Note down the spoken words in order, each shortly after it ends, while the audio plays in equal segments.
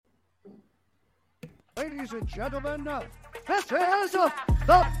Ladies and gentlemen, this is the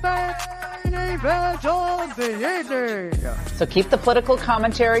main event of the evening. So keep the political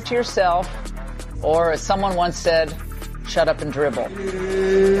commentary to yourself, or as someone once said, shut up and dribble. It's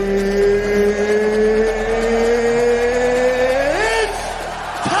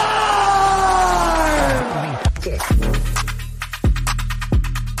time!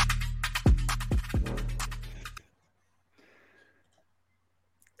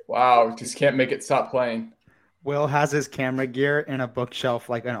 Wow, just can't make it stop playing. Will has his camera gear in a bookshelf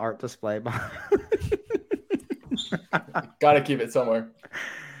like an art display. Got to keep it somewhere.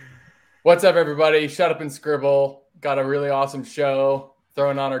 What's up, everybody? Shut up and scribble. Got a really awesome show.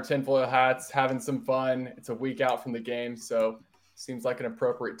 Throwing on our tinfoil hats, having some fun. It's a week out from the game, so seems like an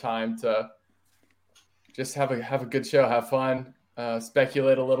appropriate time to just have a good show, have fun,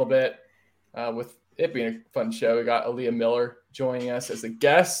 speculate a little bit. With it being a fun show, we got Aaliyah Miller joining us as a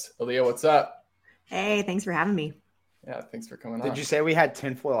guest. Aaliyah, what's up? Hey, thanks for having me. Yeah, thanks for coming on. Did you say we had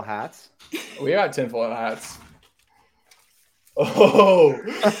tinfoil hats? We got tinfoil hats. Oh,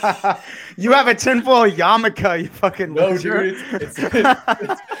 you have a tinfoil yarmulke, you fucking no, loser. dude!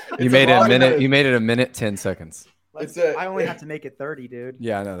 You made it a minute. You made it a minute 10 seconds. I only have to make it 30, dude.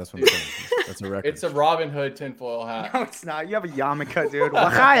 Yeah, I know. That's what I'm saying. That's a record. It's a Robin Hood tinfoil hat. No, it's not. You have a yarmulke, dude.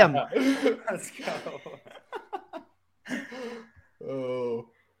 L'chaim. Let's go. Oh,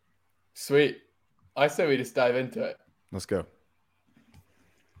 sweet. I say we just dive into it. Let's go.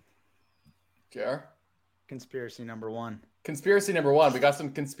 JR? Conspiracy number one. Conspiracy number one. We got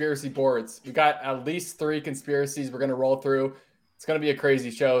some conspiracy boards. We got at least 3 conspiracies we're going to roll through. It's going to be a crazy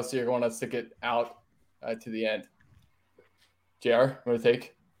show, so you're going to stick it out to the end. JR, want to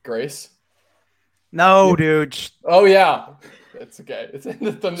take Grace? No, dude. Oh, yeah. It's okay. It's in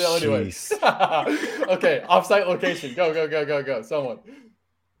the thumbnail anyway. Okay, off-site location. Go. Someone.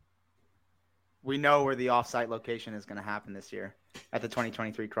 We know where the off-site location is going to happen this year at the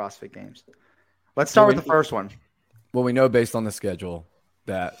 2023 CrossFit Games. Let's start with the first one. Well, we know based on the schedule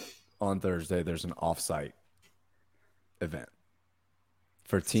that on Thursday there's an off-site event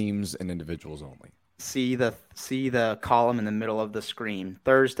for teams and individuals only. See the column in the middle of the screen.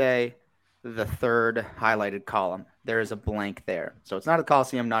 Thursday, the third highlighted column. There is a blank there. So it's not at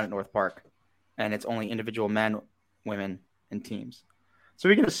Coliseum, not at North Park. And it's only individual men, women, and teams. So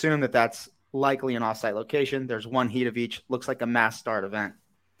we can assume that that's likely an off-site location. There's one heat of each. Looks like a mass start event.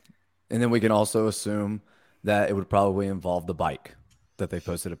 And then we can also assume that it would probably involve the bike that they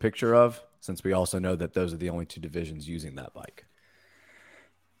posted a picture of, since we also know that those are the only 2 divisions using that bike.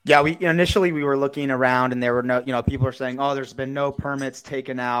 Yeah, we initially were looking around and there were no, people are saying, oh, there's been no permits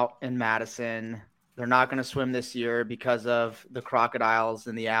taken out in Madison. They're not going to swim this year because of the crocodiles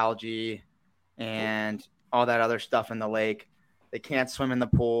and the algae and all that other stuff in the lake. They can't swim in the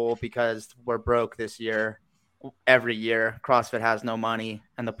pool because we're broke this year. Every year, CrossFit has no money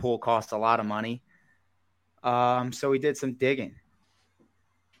and the pool costs a lot of money. So we did some digging.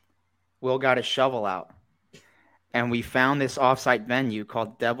 Will got his shovel out. And we found this offsite venue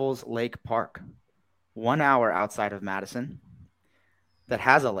called Devil's Lake Park, 1 hour outside of Madison, that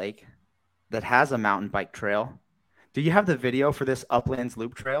has a lake, that has a mountain bike trail. Do you have the video for this Uplands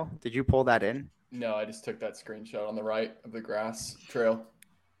Loop Trail? Did you pull that in? No, I just took that screenshot on the right of the grass trail.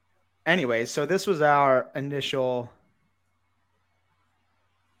 Anyways, so this was our initial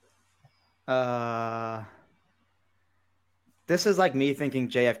this is like me thinking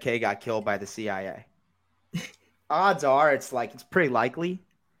JFK got killed by the CIA. Odds are it's pretty likely,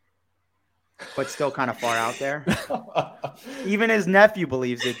 but still kind of far out there. Even his nephew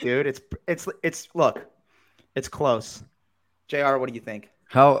believes it, dude. It's look, it's close. JR, what do you think?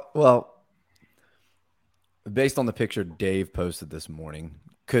 Based on the picture Dave posted this morning,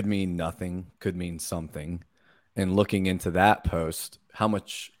 could mean nothing, could mean something. And looking into that post, how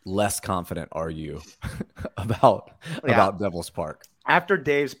much less confident are you about Devil's Park? After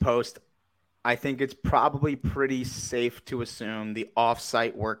Dave's post, I think it's probably pretty safe to assume the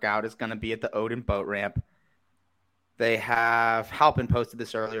off-site workout is going to be at the Odin boat ramp. They have, Halpin posted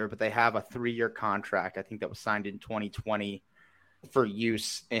this earlier, but they have a 3-year contract, I think that was signed in 2020, for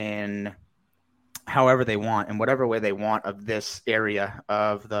use in however they want, in whatever way they want of this area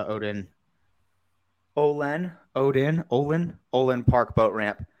of the Olin Park boat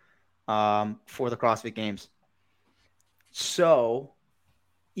ramp for the CrossFit Games. So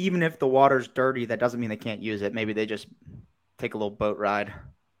even if the water's dirty, that doesn't mean they can't use it. Maybe they just take a little boat ride,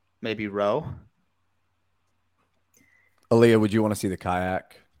 maybe row. Aaliyah, would you want to see the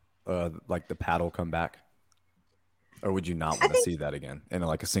kayak, like the paddle come back? Or would you not want to see that again in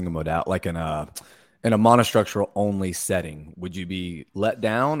like a single modality, like in In a monostructural only setting, would you be let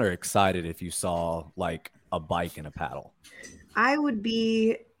down or excited if you saw like a bike and a paddle? I would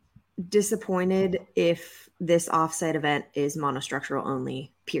be disappointed if this offsite event is monostructural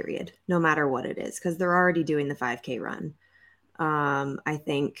only, period, no matter what it is, because they're already doing the 5K run. I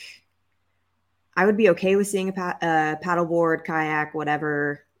think I would be okay with seeing a paddleboard, kayak,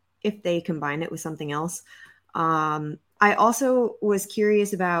 whatever, if they combine it with something else. I also was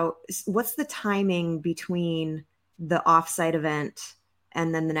curious about what's the timing between the offsite event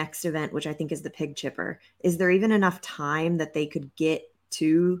and then the next event, which I think is the pig chipper. Is there even enough time that they could get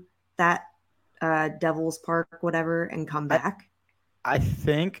to that Devil's Park, whatever, and come back? I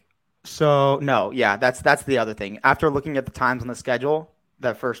think so. No, yeah, that's the other thing. After looking at the times on the schedule,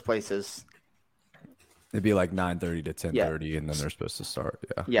 that first place is It'd be like 9:30 to 10:30, and then they're supposed to start.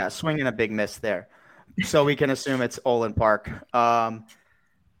 Yeah. swinging a big miss there. So we can assume it's Olin Park.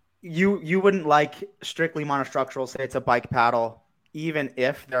 You wouldn't like strictly monostructural, say it's a bike paddle, even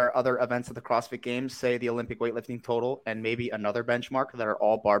if there are other events at the CrossFit Games, say the Olympic weightlifting total, and maybe another benchmark that are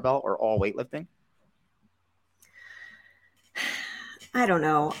all barbell or all weightlifting? I don't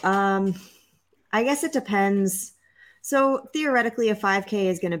know. I guess it depends. So theoretically, a 5K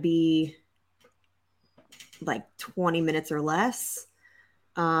is going to be like 20 minutes or less.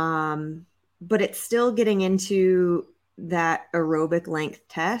 But it's still getting into that aerobic length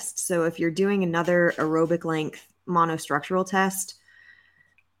test. So if you're doing another aerobic length monostructural test,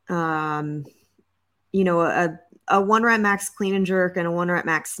 you know, a 1 rep max clean and jerk and a 1 rep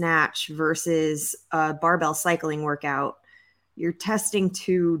max snatch versus a barbell cycling workout, you're testing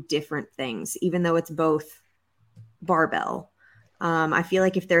two different things, even though it's both barbell. I feel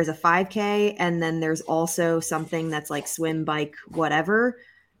like if there's a 5K and then there's also something that's like swim, bike, whatever,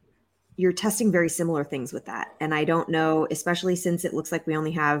 you're testing very similar things with that. And I don't know, especially since it looks like we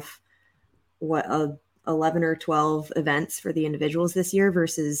only have 11 or 12 events for the individuals this year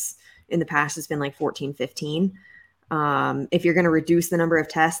versus in the past it's been like 14, 15. If you're going to reduce the number of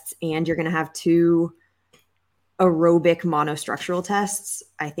tests and you're going to have two aerobic monostructural tests,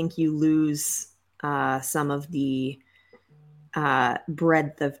 I think you lose some of the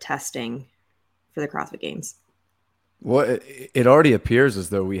breadth of testing for the CrossFit Games. Well, it already appears as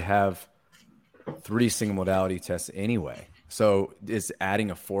though we have 3 single modality tests anyway. So is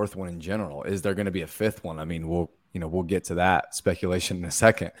adding a 4th one in general? Is there going to be a 5th one? I mean, we'll get to that speculation in a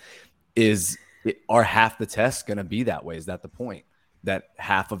second. Are half the tests going to be that way? Is that the point? That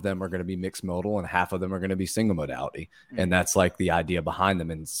half of them are going to be mixed modal and half of them are going to be single modality. Mm-hmm. And that's like the idea behind them.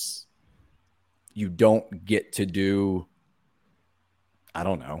 And you don't get to do, I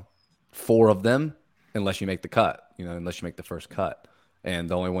don't know, 4 of them unless you make the cut, unless you make the first cut. And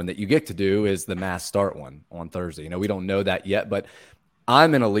the only one that you get to do is the mass start one on Thursday. We don't know that yet, but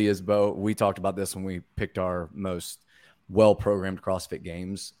I'm in Aaliyah's boat. We talked about this when we picked our most well-programmed CrossFit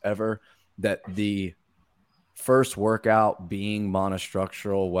Games ever, that the first workout being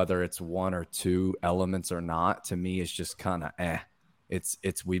monostructural, whether it's 1 or 2 elements or not, to me is just kind of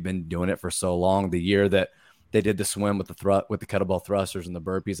we've been doing it for so long. The year that they did the swim with the kettlebell thrusters and the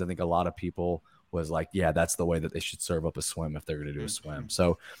burpees, I think a lot of people was like, yeah, that's the way that they should serve up a swim if they're going to do a swim.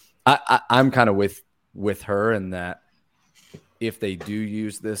 So I'm kind of with her in that if they do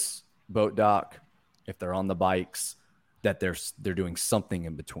use this boat dock, if they're on the bikes, that they're doing something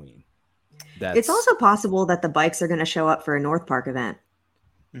in between. It's also possible that the bikes are going to show up for a North Park event.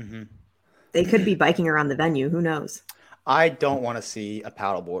 Mm-hmm. They could be biking around the venue. Who knows? I don't want to see a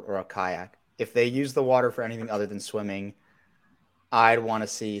paddleboard or a kayak. If they use the water for anything other than swimming, I'd want to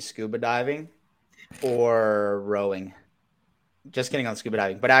see scuba diving or rowing. Just kidding on scuba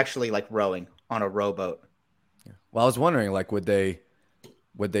diving, but actually like rowing on a rowboat. Yeah. Well, I was wondering, like, would they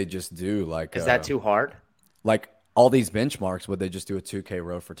just do like? Is that too hard? Like all these benchmarks, would they just do a 2K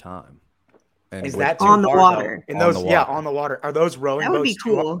row for time? And is that too on the hard, water? In those, yeah, on the water. Are those rowing boats? That would boats be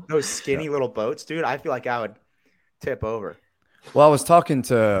cool. Those skinny little boats, dude. I feel like I would tip over. Well, I was talking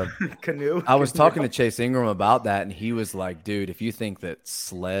to canoe. I was talking to Chase Ingram about that, and he was like, "Dude, if you think that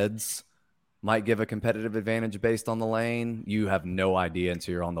sleds might give a competitive advantage based on the lane, you have no idea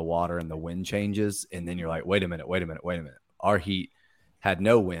until you're on the water and the wind changes, and then you're like, wait a minute. Our heat had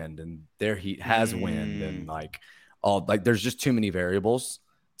no wind, and their heat has wind, and there's just too many variables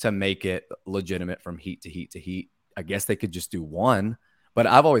to make it legitimate from heat to heat to heat. I guess they could just do one, but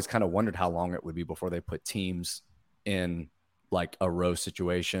I've always kind of wondered how long it would be before they put teams in like a row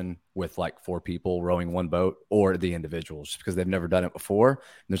situation with like 4 people rowing one boat, or the individuals, just because they've never done it before. And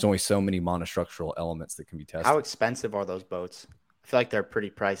there's only so many monostructural elements that can be tested. How expensive are those boats? I feel like they're pretty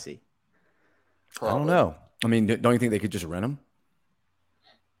pricey. Probably. I don't know. I mean, don't you think they could just rent them?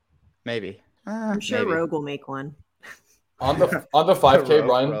 Maybe. I'm sure Maybe. Rogue will make one. On the 5K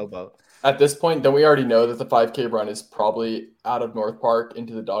run, Rowboat. at this point, then we already know that the 5K run is probably out of North Park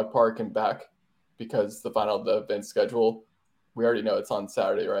into the dog park and back, because the event schedule, we already know it's on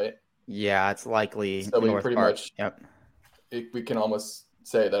Saturday, right? Yeah, it's likely So we North pretty Park. much Yep. we can almost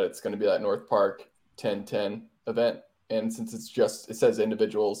say that it's going to be that North Park 10-10 event. And since it says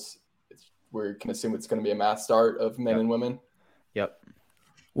individuals, we can assume it's going to be a mass start of men and women. Yep.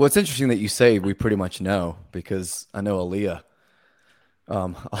 Well, it's interesting that you say we pretty much know, because I know Aaliyah,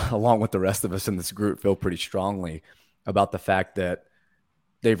 along with the rest of us in this group, feel pretty strongly about the fact that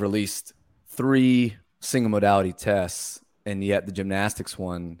they've released 3 single modality tests, and yet the gymnastics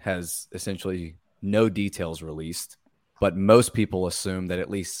one has essentially no details released. But most people assume that at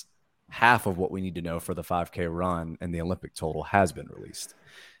least half of what we need to know for the 5K run and the Olympic total has been released.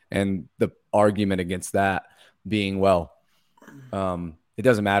 And the argument against that being, well, it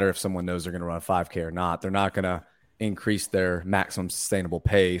doesn't matter if someone knows they're going to run a 5K or not. They're not going to increase their maximum sustainable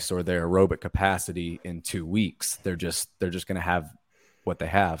pace or their aerobic capacity in 2 weeks. They're just going to have what they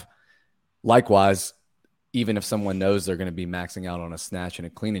have. Likewise, even if someone knows they're going to be maxing out on a snatch and a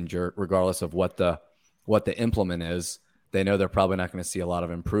clean and jerk, regardless of what the implement is, they know they're probably not going to see a lot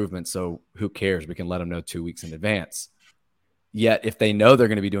of improvement. So who cares? We can let them know 2 weeks in advance. Yet if they know they're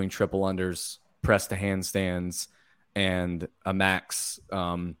going to be doing triple unders, press to handstands, and a max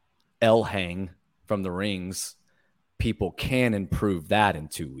L hang from the rings, people can improve that in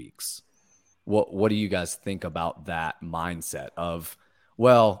 2 weeks. What do you guys think about that mindset of,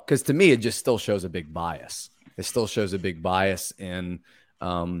 well, because to me, it just still shows a big bias. It still shows a big bias in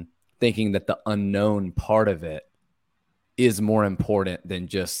thinking that the unknown part of it is more important than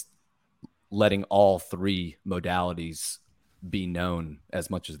just letting all 3 modalities be known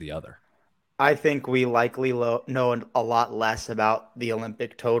as much as the other. I think we likely know a lot less about the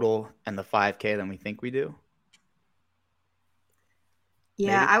Olympic total and the 5K than we think we do.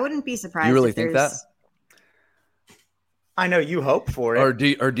 Yeah, Maybe. I wouldn't be surprised. You really if think there's... that? I know you hope for it. Or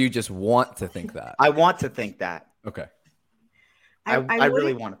do you just want to think that? I want to think that. Okay. I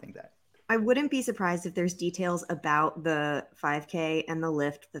really want to think that. I wouldn't be surprised if there's details about the 5K and the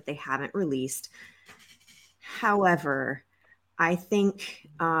lift that they haven't released. However, I think,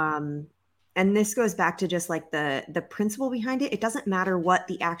 and this goes back to just like the principle behind it. It doesn't matter what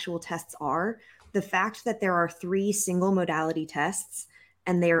the actual tests are. The fact that there are 3 single modality tests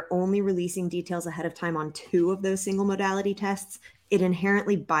and they are only releasing details ahead of time on 2 of those single modality tests, it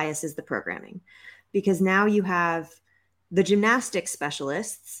inherently biases the programming, because now you have the gymnastics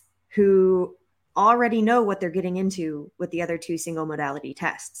specialists who already know what they're getting into with the other 2 single modality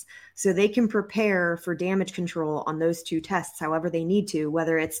tests. So they can prepare for damage control on those 2 tests however they need to,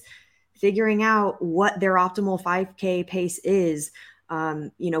 whether it's figuring out what their optimal 5K pace is.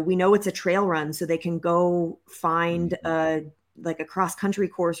 We know it's a trail run, so they can go find a cross-country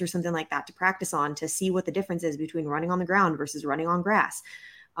course or something like that to practice on, to see what the difference is between running on the ground versus running on grass.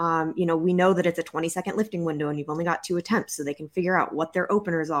 We know that it's a 20-second lifting window and you've only got 2 attempts, so they can figure out what their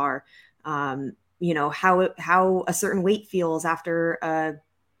openers are, how a certain weight feels after a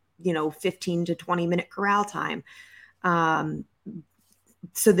 15 to 20 minute corral time.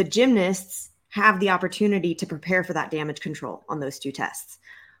 So the gymnasts have the opportunity to prepare for that damage control on those 2 tests.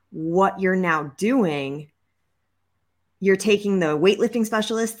 What you're now doing, you're taking the weightlifting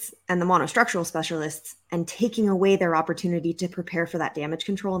specialists and the monostructural specialists and taking away their opportunity to prepare for that damage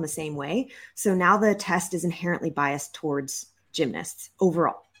control in the same way. So now the test is inherently biased towards gymnasts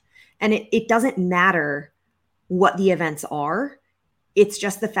overall. And it doesn't matter what the events are. It's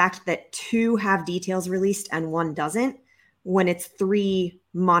just the fact that 2 have details released and 1 doesn't, when it's 3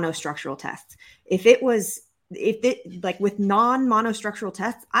 monostructural tests. If it like with non-monostructural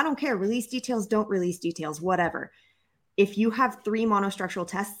tests, I don't care. Release details, don't release details, whatever. If you have 3 monostructural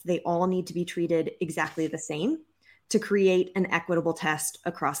tests, they all need to be treated exactly the same to create an equitable test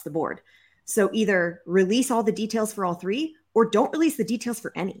across the board. So either release all the details for all 3 or don't release the details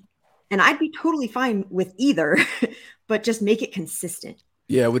for any. And I'd be totally fine with either, but just make it consistent.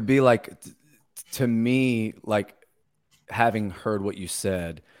 Yeah, it would be like, to me, like, having heard what you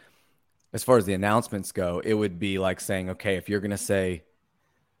said, as far as the announcements go, it would be like saying, okay, if you're going to say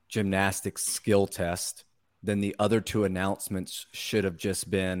gymnastics skill test, then the other 2 announcements should have just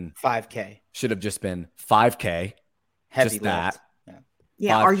been 5K. Should have just been 5K. Heavy just lift. that.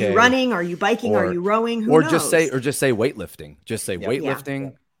 Yeah. Are you running? Are you biking? Are you rowing? Who knows? Just say weightlifting. Just say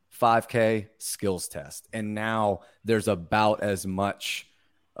weightlifting, 5K, skills test. And now there's about as much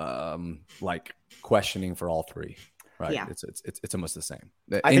like questioning for all 3. Right. Yeah. It's almost the same.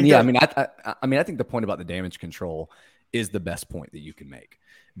 I think I think the point about the damage control is the best point that you can make,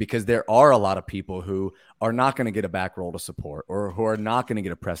 because there are a lot of people who are not going to get a back roll to support, or who are not going to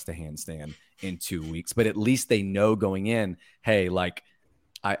get a press to handstand in 2 weeks, but at least they know going in, hey, like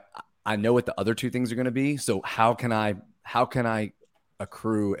I know what the other two things are going to be. So how can I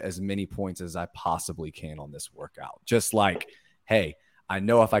accrue as many points as I possibly can on this workout? Just like, hey, I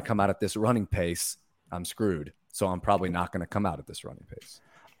know if I come out at this running pace, I'm screwed. So I'm probably not going to come out at this running pace.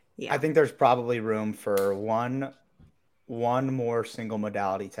 Yeah. I think there's probably room for one more single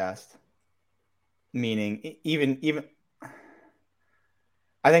modality test. Meaning even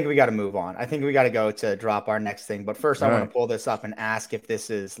I think we got to move on. I think we got to go to drop our next thing. But first, I want to pull this up and ask if this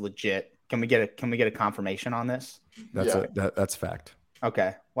is legit. Can we get a confirmation on this? That's fact.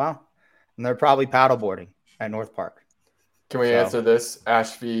 Okay. Well, and they're probably paddleboarding at North Park. Can we answer this?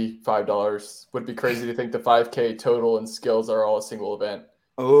 Ash V, $5. Would it be crazy to think the 5K total and skills are all a single event?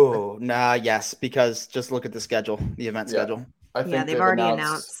 Oh, nah, yes, because just look at the schedule, the event schedule. I think they've already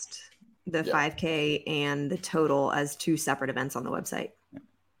announced the 5K and the total as 2 separate events on the website.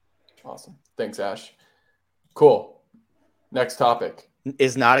 Awesome. Thanks, Ash. Cool. Next topic.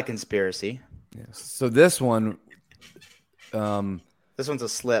 Is not a conspiracy. Yes. So this one, this one's a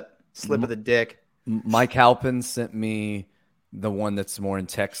slip of the dick. Mike Halpin sent me the one that's more in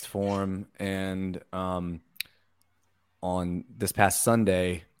text form, and on this past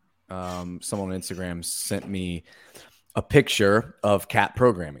Sunday, someone on Instagram sent me a picture of cat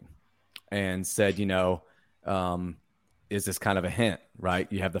programming and said, is this kind of a hint, right?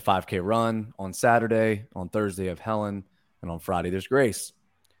 You have the 5K run on Saturday, on Thursday of Helen, and on Friday there's Grace.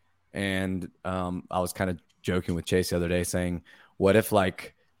 And I was kind of joking with Chase the other day saying, what if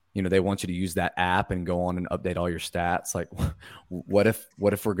they want you to use that app and go on and update all your stats? Like, what if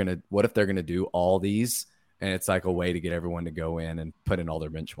they're going to do all these, and it's like a way to get everyone to go in and put in all their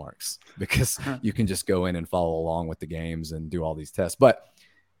benchmarks, because you can just go in and follow along with the games and do all these tests. But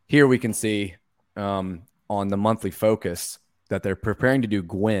here we can see on the monthly focus that they're preparing to do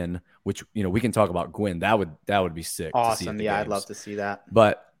Gwen, which, we can talk about Gwen. That would be sick. Awesome. Yeah, I'd love to see that.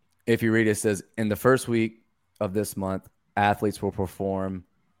 But if you read it, says in the first week of this month, athletes will perform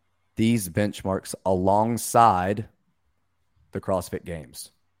these benchmarks alongside the CrossFit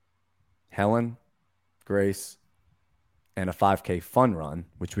Games: Helen, Grace, and a 5K fun run,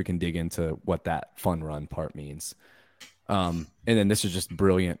 which we can dig into what that fun run part means. And then this is just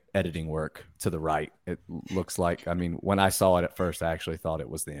brilliant editing work to the right. It looks like, when I saw it at first, I actually thought it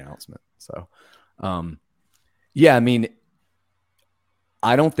was the announcement. So, I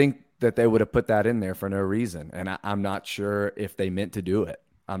don't think that they would have put that in there for no reason. And I'm not sure if they meant to do it.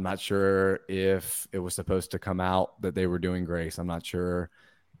 I'm not sure if it was supposed to come out that they were doing Grace. I'm not sure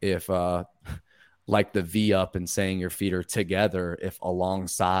if, like the V up and saying your feet are together, if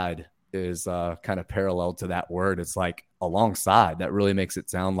alongside is kind of parallel to that word. It's like alongside. That really makes it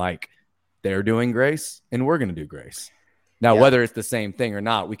sound like they're doing Grace and we're going to do Grace. Now, whether it's the same thing or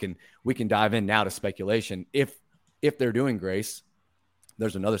not, we can dive in now to speculation. If they're doing Grace,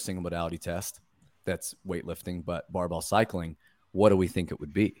 there's another single modality test that's weightlifting, but barbell cycling. What do we think it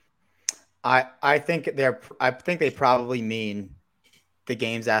would be? I think they probably mean the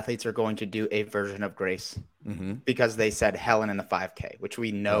games athletes are going to do a version of Grace, because they said Helen in the 5K, which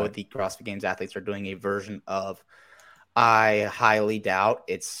we know the CrossFit Games athletes are doing a version of. I highly doubt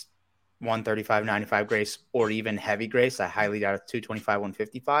it's 135-95 Grace or even heavy Grace. I highly doubt it's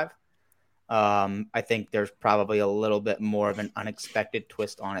 225-155. I think there's probably a little bit more of an unexpected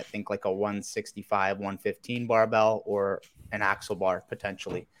twist on it. Think like a 165-115 barbell or an axle bar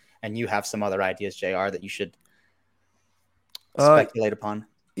potentially. And you have some other ideas, JR, that you should speculate upon.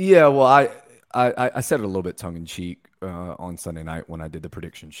 Yeah, well, I said it a little bit tongue in cheek on Sunday night when I did the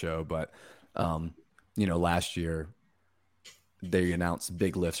prediction show, but last year they announced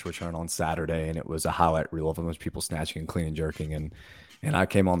big lifts return on Saturday, and it was a highlight reel of them, people snatching and clean and jerking, and I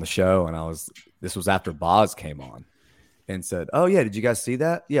came on the show, and this was after Boz came on and said, "Oh yeah, did you guys see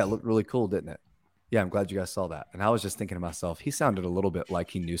that? Yeah, it looked really cool, didn't it? Yeah, I'm glad you guys saw that." And I was just thinking to myself, he sounded a little bit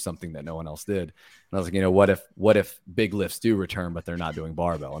like he knew something that no one else did. And I was like, what if big lifts do return, but they're not doing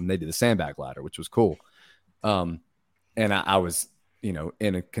barbell? And they did the sandbag ladder, which was cool. And I was,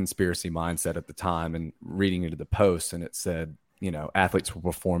 in a conspiracy mindset at the time and reading into the post, and it said, athletes will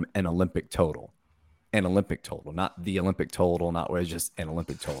perform an Olympic total, not the Olympic total, not where it's just an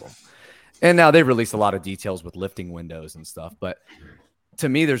Olympic total. And now they've released a lot of details with lifting windows and stuff. But to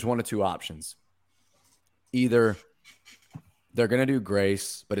me, there's one of two options. Either they're going to do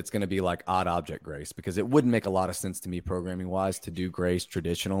Grace, but it's going to be like odd object Grace, because it wouldn't make a lot of sense to me programming wise to do Grace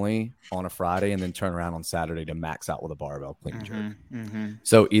traditionally on a Friday and then turn around on Saturday to max out with a barbell clean jerk.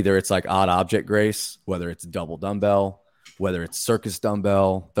 So either it's like odd object Grace, whether it's double dumbbell, whether it's circus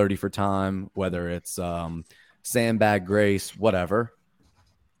dumbbell, 30 for time, whether it's sandbag grace, whatever.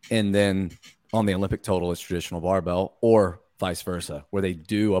 And then on the Olympic total, it's traditional barbell, or vice versa, where they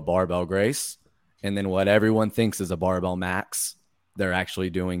do a barbell grace. And then what everyone thinks is a barbell max, they're actually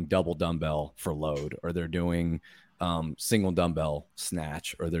doing double dumbbell for load, or they're doing single dumbbell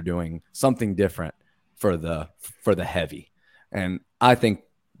snatch, or they're doing something different for the heavy. And I think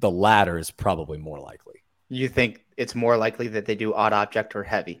the latter is probably more likely. You think it's more likely that they do odd object or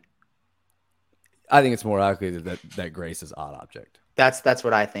heavy? I think it's more likely that grace is odd object. That's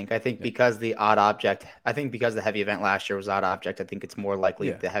what I think. I think because the odd object, I think because the heavy event last year was odd object, I think it's more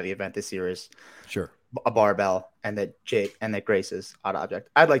likely the heavy event this year is a barbell, and that grace is odd object.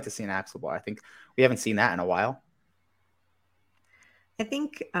 I'd like to see an axle bar. I think we haven't seen that in a while. I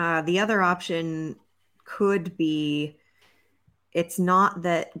think the other option could be, it's not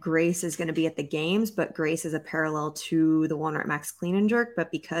that Grace is going to be at the games, but Grace is a parallel to the one rep max clean and jerk. But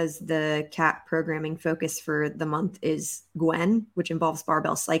because the CAP programming focus for the month is Gwen, which involves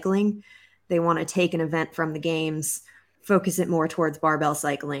barbell cycling, they want to take an event from the games, focus it more towards barbell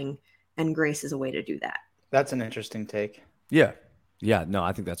cycling, and Grace is a way to do that. That's an interesting take. Yeah. No,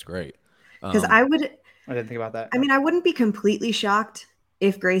 I think that's great. Because I didn't think about that. I mean, I wouldn't be completely shocked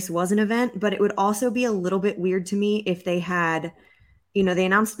if Grace was an event, but it would also be a little bit weird to me if they had, they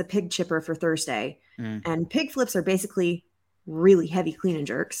announced the pig chipper for Thursday, and pig flips are basically really heavy clean and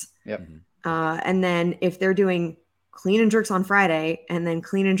jerks. Yep. And then if they're doing clean and jerks on Friday and then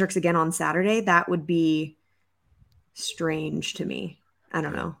clean and jerks again on Saturday, that would be strange to me. I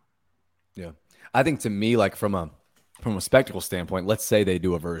don't know. Yeah. I think to me, like from a spectacle standpoint, let's say they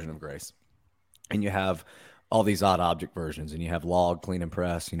do a version of Grace and you have all these odd object versions, and you have log, clean and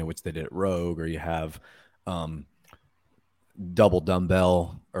press, which they did at Rogue, or you have double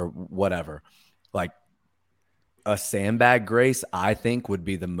dumbbell or whatever. Like a sandbag grace, I think would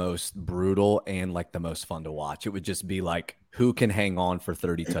be the most brutal and like the most fun to watch. It would just be like, who can hang on for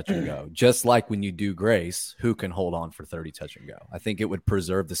 30 touch and go? Just like when you do grace, who can hold on for 30 touch and go? I think it would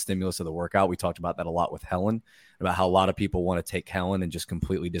preserve the stimulus of the workout. We talked about that a lot with Helen, about how a lot of people want to take Helen and just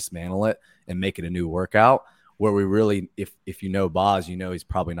completely dismantle it and make it a new workout, where we really, if Boz, he's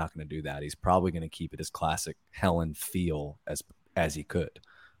probably not going to do that. He's probably going to keep it as classic Helen feel as he could.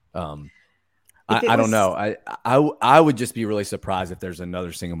 I don't know. I would just be really surprised if there's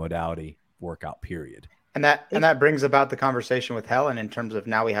another single modality workout period. And that brings about the conversation with Helen in terms of,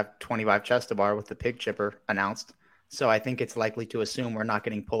 now we have 25 chest to bar with the pig chipper announced. So I think it's likely to assume we're not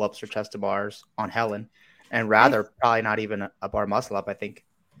getting pull-ups or chest to bars on Helen, and rather probably not even a bar muscle up. I think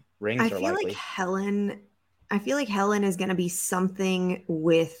rings are likely. I feel like Helen is going to be something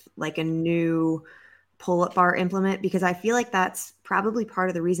with like a new pull-up bar implement, because I feel like that's probably part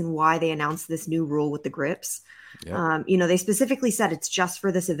of the reason why they announced this new rule with the grips. Yep. They specifically said it's just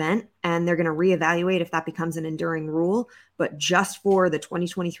for this event, and they're going to reevaluate if that becomes an enduring rule. But just for the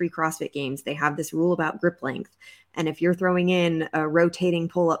 2023 CrossFit Games, they have this rule about grip length. And if you're throwing in a rotating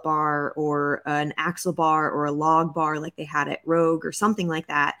pull-up bar or an axle bar or a log bar like they had at Rogue or something like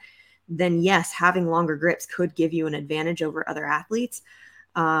that, then yes, having longer grips could give you an advantage over other athletes.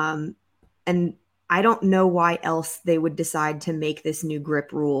 And I don't know why else they would decide to make this new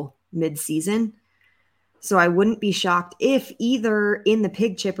grip rule mid-season. So I wouldn't be shocked if either in the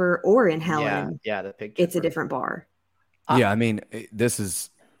pig chipper or in Helen, the pig chipper, it's a different bar. Yeah, I mean, this is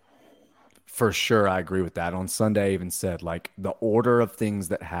for sure. I agree with that. On Sunday, I even said, like, the order of things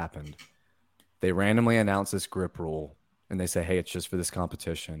that happened. They randomly announced this grip rule, and they say, hey, it's just for this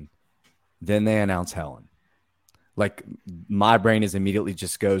competition. Then they announce Helen. Like, my brain is immediately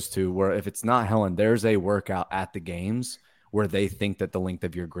just goes to where if it's not Helen, there's a workout at the games where they think that the length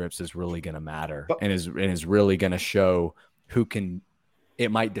of your grips is really going to matter and is really going to show who can.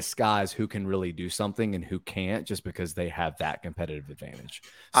 It might disguise who can really do something and who can't, just because they have that competitive advantage.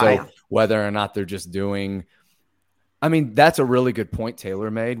 So whether or not they're just doing, I mean, that's a really good point Taylor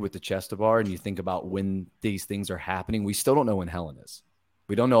made with the chest to bar. And you think about when these things are happening, we still don't know when Helen is.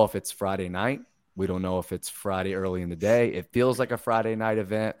 We don't know if it's Friday night. We don't know if it's Friday early in the day. It feels like a Friday night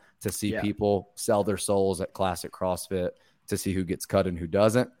event to see people sell their souls at Classic CrossFit, to see who gets cut and who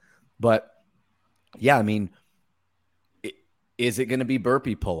doesn't. But yeah, I mean, is it going to be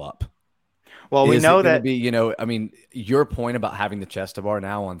burpee pull up? Well, we know that I mean, your point about having the chest to bar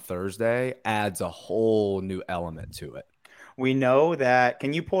now on Thursday adds a whole new element to it. We know that.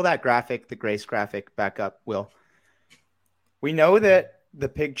 Can you pull that graphic, the Grace graphic, back up, Will? We know that the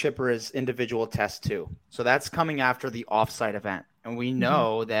pig chipper is individual test 2. So that's coming after the offsite event. And we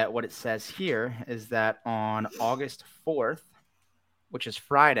know that what it says here is that on August 4th, which is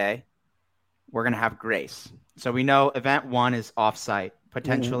Friday, we're going to have Grace. So we know event 1 is offsite,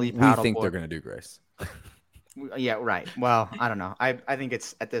 potentially We paddleboard. think they're going to do Grace. Yeah, right. Well, I don't know. I think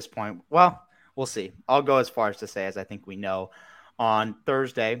it's at this point. Well, we'll see. I'll go as far as to say as I think we know. On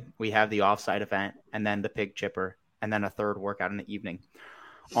Thursday, we have the offsite event and then the pig chipper and then a third workout in the evening.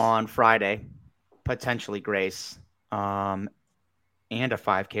 On Friday, potentially Grace and a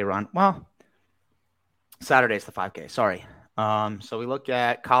 5K run. Well, Saturday's the 5K. Sorry. So we look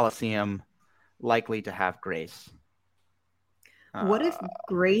at Coliseum, likely to have Grace. What if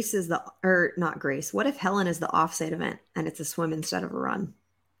Grace is not Grace? What if Helen is the offsite event and it's a swim instead of a run?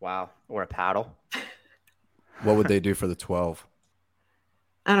 Wow. Or a paddle. What would they do for the 12?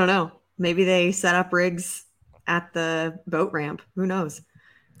 I don't know. Maybe they set up rigs at the boat ramp. Who knows?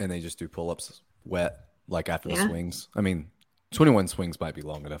 And they just do pull-ups wet, like after the Yeah. swings. I mean, 21 swings might be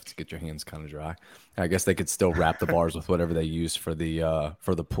long enough to get your hands kind of dry. I guess they could still wrap the bars with whatever they used for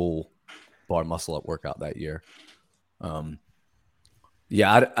the pull bar muscle up workout that year.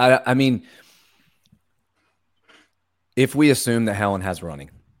 Yeah, I mean, if we assume that Helen has running,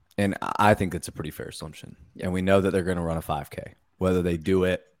 and I think it's a pretty fair assumption, and we know that they're going to run a 5K, whether they do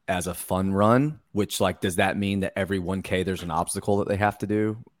it as a fun run, which like, does that mean that every 1K there's an obstacle that they have to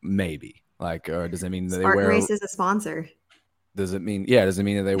do? Maybe. Like, or does it mean that Spartan they wear Race is a sponsor. Does it mean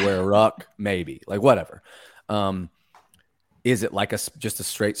that they wear a ruck? Maybe. Like, whatever. Is it like just a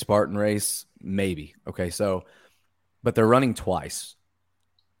straight Spartan race? Maybe. Okay, so, but they're running twice.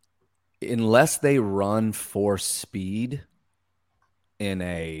 Unless they run for speed in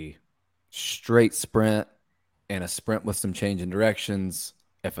a straight sprint and a sprint with some change in directions,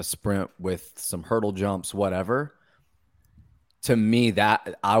 if a sprint with some hurdle jumps, whatever, to me,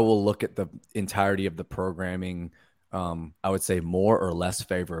 that I will look at the entirety of the programming, I would say more or less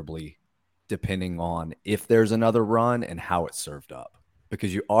favorably, depending on if there's another run and how it's served up.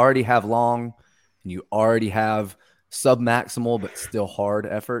 Because you already have long and you already have sub-maximal but still hard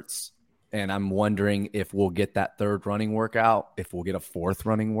efforts. And I'm wondering if we'll get that third running workout, if we'll get a fourth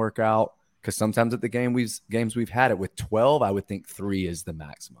running workout. Because sometimes at the games we've had it with 12, I would think 3 is the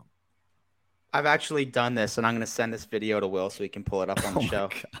maximum. I've actually done this, and I'm going to send this video to Will so he can pull it up on the show.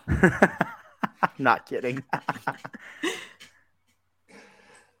 I'm not kidding.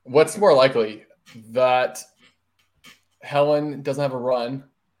 What's more likely, that Helen doesn't have a run,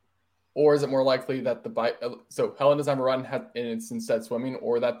 or is it more likely that the bike? So Helen doesn't have a run and it's instead swimming,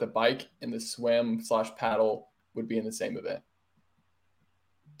 or that the bike and the swim/paddle would be in the same event?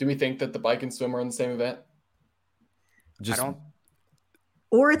 Do we think that the bike and swim are in the same event? Just I don't.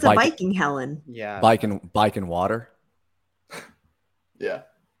 Or it's a biking Helen. Yeah. Bike and water. Yeah.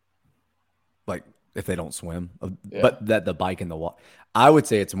 Like if they don't swim, Yeah. but that the bike and the water. I would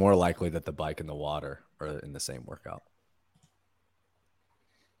say it's more likely that the bike and the water are in the same workout.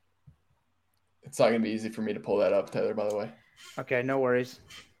 It's not going to be easy for me to pull that up, Taylor, by the way. Okay, no worries.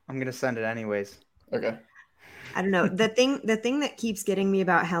 I'm going to send it anyways. Okay. I don't know. The thing that keeps getting me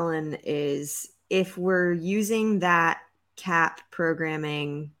about Helen is if we're using that cap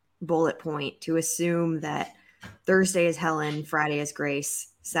programming bullet point to assume that Thursday is Helen, Friday is Grace,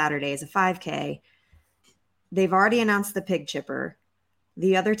 Saturday is a 5K. They've already announced the pig chipper.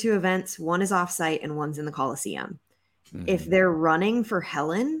 The other 2 events, one is offsite and one's in the Coliseum. Mm-hmm. If they're running for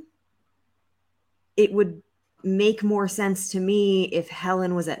Helen, it would make more sense to me if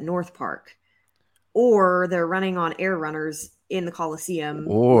Helen was at North Park, or they're running on air runners in the Coliseum.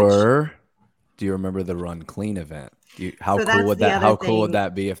 Or do you remember the Run Clean event? How cool would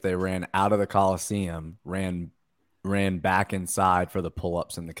that be if they ran out of the Coliseum, ran back inside for the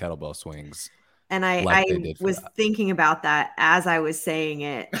pull-ups and the kettlebell swings? And I was thinking about that as I was saying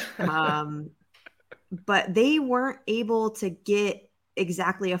it. But they weren't able to get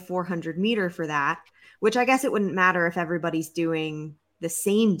exactly a 400 meter for that, which I guess it wouldn't matter if everybody's doing the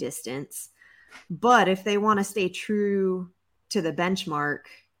same distance. But if they want to stay true to the benchmark,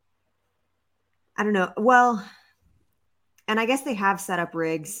 I don't know. Well, and I guess they have set up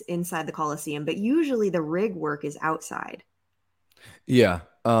rigs inside the Coliseum, but usually the rig work is outside. Yeah.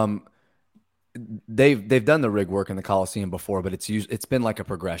 They've done the rig work in the Coliseum before, but it's been like a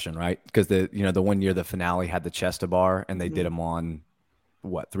progression, right? Because the 1 year the finale had the chest bar and they did them on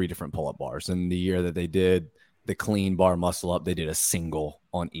 3 different pull-up bars. And the year that they did the clean bar muscle up, they did a single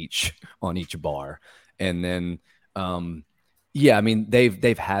on each bar. And then I mean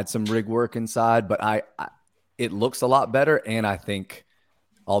they've had some rig work inside, but it looks a lot better. And I think,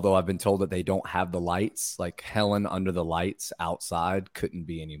 although I've been told that they don't have the lights, like Helen under the lights outside couldn't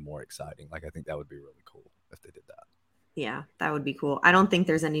be any more exciting. Like I think that would be really cool if they did that. Yeah, that would be cool. I don't think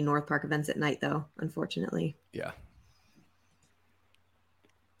there's any North Park events at night though, unfortunately. Yeah.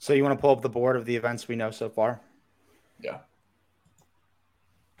 So you want to pull up the board of the events we know so far? Yeah.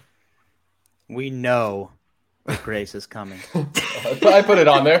 We know that Grace is coming. I put it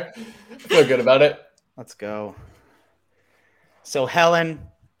on there. I feel good about it. Let's go. So Helen,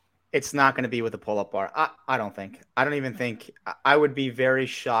 it's not going to be with a pull-up bar. I don't think. I don't even think. I would be very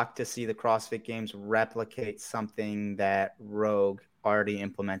shocked to see the CrossFit Games replicate something that Rogue already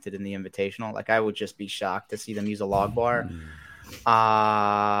implemented in the Invitational. Like, I would just be shocked to see them use a log bar.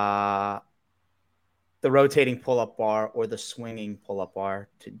 The rotating pull-up bar or the swinging pull-up bar,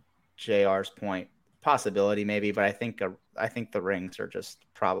 to JR's point, possibility maybe, but I think the rings are just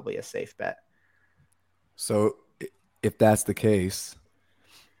probably a safe bet. So if that's the case,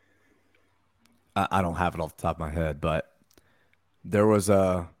 I don't have it off the top of my head, but there was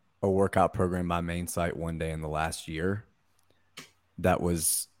a workout program by Main Site one day in the last year that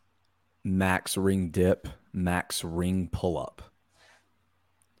was max ring dip, max ring pull-up.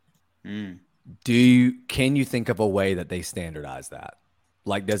 Can you think of a way that they standardize that?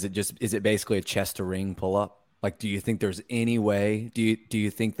 Like, is it basically a chest to ring pull up? Like, do you think there's any way, do you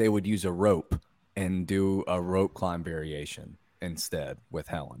think they would use a rope and do a rope climb variation instead with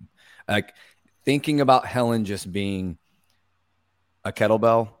Helen? Like, thinking about Helen just being a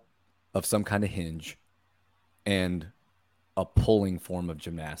kettlebell of some kind of hinge and a pulling form of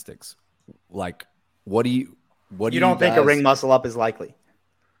gymnastics. Like, what do you don't think a ring muscle up is likely?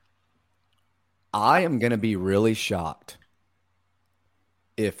 I am going to be really shocked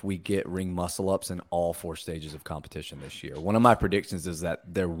if we get ring muscle ups in all 4 stages of competition this year. One of my predictions is that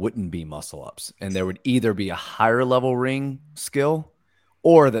there wouldn't be muscle ups, and there would either be a higher level ring skill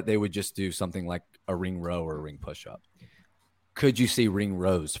or that they would just do something like a ring row or a ring push up. Could you see ring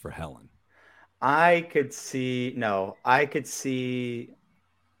rows for Helen? I could see,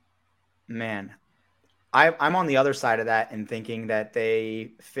 man, I'm on the other side of that and thinking that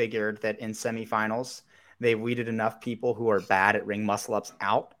they figured that in semifinals, they weeded enough people who are bad at ring muscle ups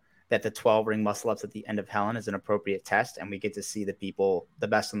out that the 12 ring muscle ups at the end of Helen is an appropriate test. And we get to see the people, the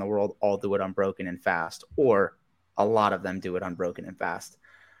best in the world, all do it unbroken and fast, or a lot of them do it unbroken and fast.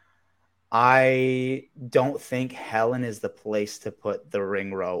 I don't think Helen is the place to put the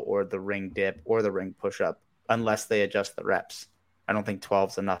ring row or the ring dip or the ring push up unless they adjust the reps. I don't think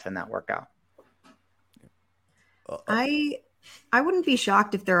 12 is enough in that workout. I wouldn't be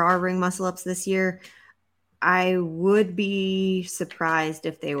shocked if there are ring muscle ups this year. I would be surprised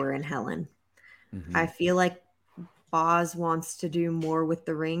if they were in Helen. Mm-hmm. I feel like Boz wants to do more with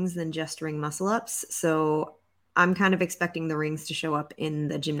the rings than just ring muscle ups. So I'm kind of expecting the rings to show up in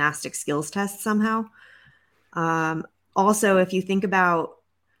the gymnastic skills test somehow. Also, if you think about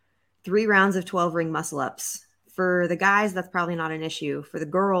 3 rounds of 12 ring muscle ups, for the guys, that's probably not an issue. For the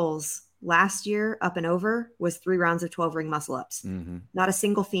girls, last year, up and over, was 3 rounds of 12 ring muscle ups. Mm-hmm. Not a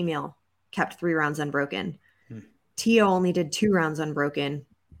single female kept 3 rounds unbroken. Tia only did 2 rounds unbroken,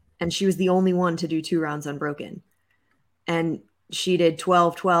 and she was the only one to do 2 rounds unbroken. And she did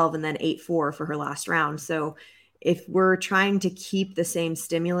 12-12 and then 8-4 for her last round. So if we're trying to keep the same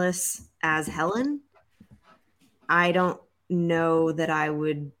stimulus as Helen, I don't know that I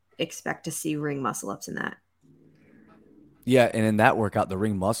would expect to see ring muscle ups in that. Yeah, and in that workout, the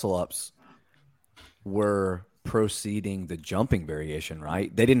ring muscle ups were proceeding the jumping variation,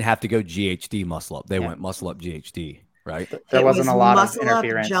 right? They didn't have to go GHD muscle up. They went muscle up GHD, right? There wasn't a lot of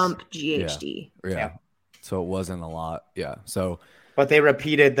interference. Jump GHD. Yeah. So it wasn't a lot. Yeah. So, but they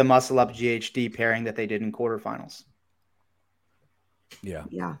repeated the muscle up GHD pairing that they did in quarterfinals. Yeah.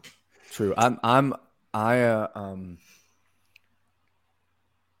 Yeah. True. I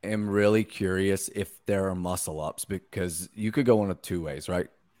am really curious if there are muscle ups, because you could go one of 2 ways, right?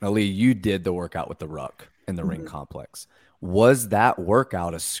 Ali, you did the workout with the ruck in the ring complex. Was that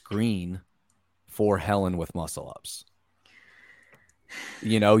workout a screen for Helen with muscle ups?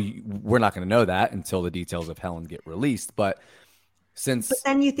 You know, we're not going to know that until the details of Helen get released. But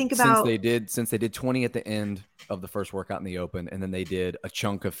then you think about since they did 20 at the end of the first workout in the open, and then they did a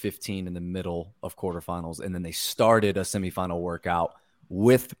chunk of 15 in the middle of quarterfinals, and then they started a semifinal workout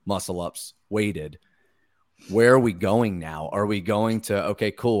with muscle ups weighted. Where are we going now? Are we going to, okay,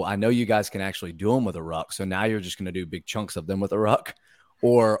 cool, I know you guys can actually do them with a ruck, so now you're just going to do big chunks of them with a ruck?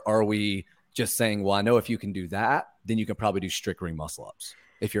 Or are we just saying, well, I know if you can do that, then you can probably do strict ring muscle ups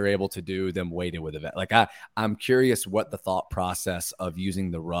if you're able to do them weighted with a vet? Like, I'm curious what the thought process of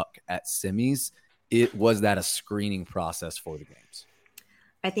using the ruck at semis, was that a screening process for the games?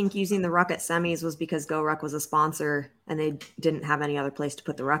 I think using the ruck at semis was because GoRuck was a sponsor and they didn't have any other place to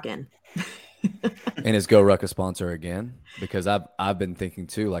put the ruck in. And is GoRuck a sponsor again? Because I've been thinking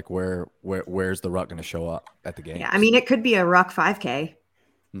too, like where's the ruck going to show up at the game? Yeah, I mean, it could be a ruck 5K.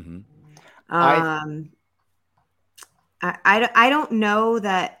 Mm-hmm. I don't know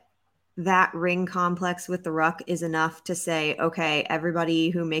that ring complex with the ruck is enough to say, okay, everybody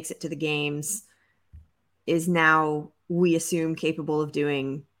who makes it to the games is now, we assume, capable of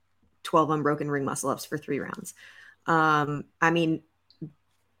doing 12 unbroken ring muscle ups for 3 rounds. I mean,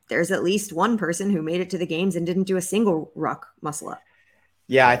 there's at least one person who made it to the games and didn't do a single ruck muscle up.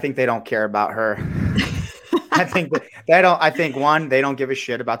 Yeah, I think they don't care about her. I think they don't. I think, one, they don't give a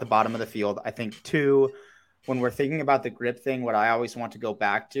shit about the bottom of the field. I think, two, when we're thinking about the grip thing, what I always want to go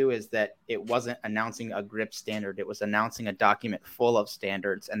back to is that it wasn't announcing a grip standard. It was announcing a document full of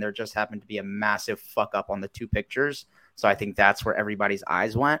standards, and there just happened to be a massive fuck up on the 2 pictures. So I think that's where everybody's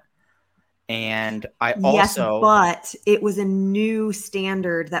eyes went. And I also... Yes, but it was a new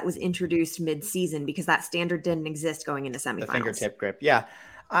standard that was introduced mid-season because that standard didn't exist going into semifinals. The fingertip grip, yeah.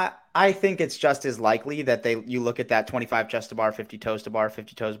 I think it's just as likely that you look at that 25 chest to bar, 50 toes to bar,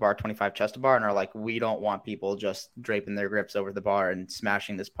 50 toes to bar, 25 chest to bar, and are like, we don't want people just draping their grips over the bar and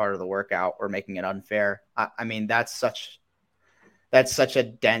smashing this part of the workout or making it unfair. I mean, that's such a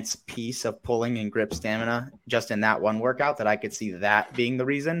dense piece of pulling and grip stamina just in that one workout that I could see that being the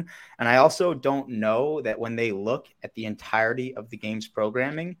reason. And I also don't know that when they look at the entirety of the game's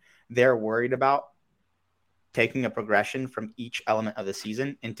programming, they're worried about taking a progression from each element of the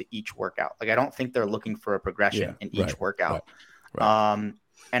season into each workout. Like, I don't think they're looking for a progression in each workout. Right.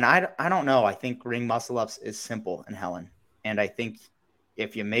 And I don't know. I think ring muscle ups is simple in Helen. And I think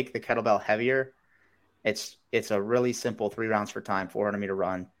if you make the kettlebell heavier, it's a really simple 3 rounds for time, 400 meter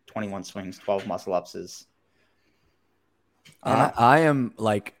run, 21 swings, 12 muscle ups is. I am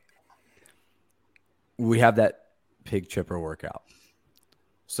like, we have that pig chipper workout.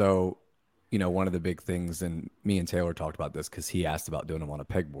 So, you know, one of the big things, and me and Taylor talked about this because he asked about doing them on a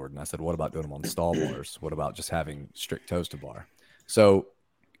pegboard. And I said, what about doing them on stall bars? What about just having strict toes to bar? So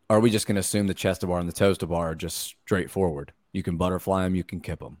are we just going to assume the chest to bar and the toes to bar are just straightforward? You can butterfly them, you can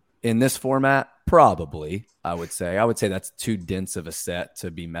kip them. In this format, probably, I would say that's too dense of a set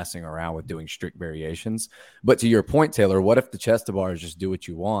to be messing around with doing strict variations. But to your point, Taylor, what if the chest to bars just do what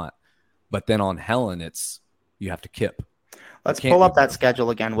you want? But then on Helen, you have to kip. Let's pull up that schedule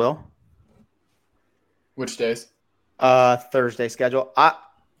again, Will. Which days? Thursday schedule.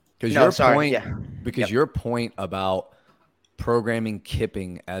 Your point about programming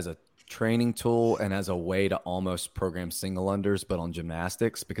kipping as a training tool and as a way to almost program single unders, but on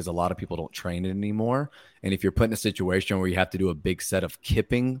gymnastics, because a lot of people don't train it anymore. And if you're put in a situation where you have to do a big set of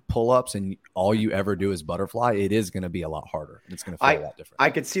kipping pull-ups and all you ever do is butterfly, it is going to be a lot harder. It's going to feel a lot different. I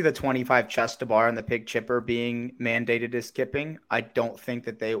could see the 25 chest to bar and the pig chipper being mandated as kipping. I don't think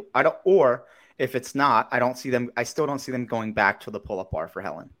that or if it's not, I still don't see them going back to the pull-up bar for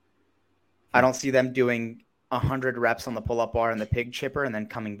Helen. I don't see them doing 100 reps on the pull-up bar and the pig chipper and then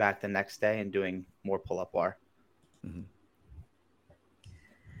coming back the next day and doing more pull-up bar. Mm-hmm.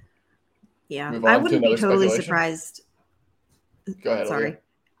 Yeah, I wouldn't be totally surprised. Go ahead. Sorry.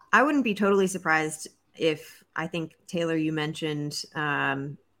 I wouldn't be totally surprised if, I think, Taylor, you mentioned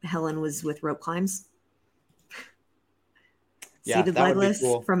Helen was with rope climbs. Seated legless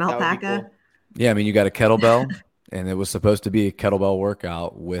from Alpaca. Cool. Yeah, I mean, you got a kettlebell. And it was supposed to be a kettlebell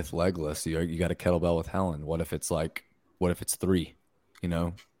workout with legless. You got a kettlebell with Helen. What if it's 3,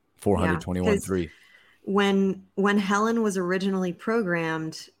 421, 3. When Helen was originally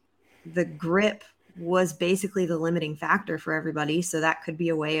programmed, the grip was basically the limiting factor for everybody. So that could be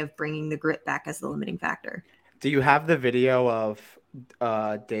a way of bringing the grip back as the limiting factor. Do you have the video of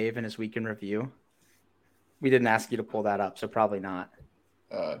Dave and his week in review? We didn't ask you to pull that up, so probably not.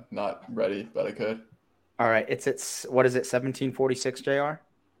 Not ready, but I could. All right, it's what is it, 1746, JR?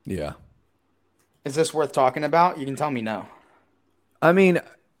 Yeah. Is this worth talking about? You can tell me no. I mean,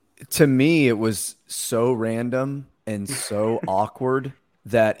 to me, it was so random and so awkward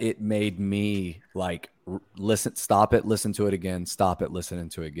that it made me like stop it, listen to it again, stop it, listen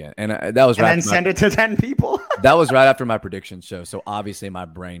to it again. And that was right. And then send it to 10 people. That was right after my prediction show. So obviously my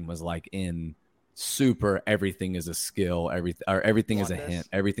brain was like in super, everything is a skill, everything is a hint,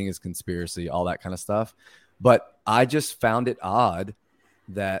 everything is conspiracy, all that kind of stuff. But I just found it odd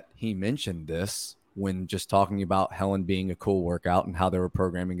that he mentioned this when just talking about Helen being a cool workout and how they were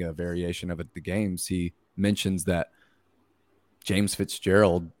programming a variation of it at the games. He mentions that James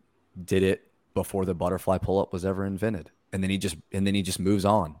Fitzgerald did it before the butterfly pull-up was ever invented, and then he just moves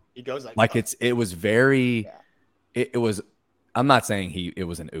on. He goes it was very it was. I'm not saying it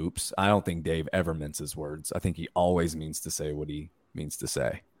was an oops. I don't think Dave ever minces words. I think he always means to say what he means to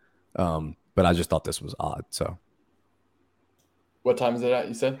say. But I just thought this was odd. So, what time is it at?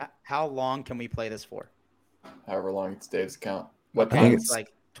 You said? How long can we play this for? However long it's Dave's account. I think it's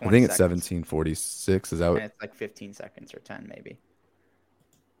I think it's seconds. 17:46. Is that And what? it's like 15 seconds or 10 maybe.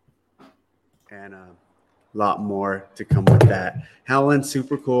 And a lot more to come with that. Helen,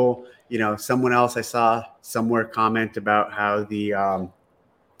 super cool. You know, someone else I saw somewhere comment about how they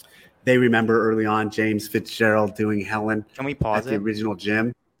remember early on James Fitzgerald doing Helen Can we at pause the it? original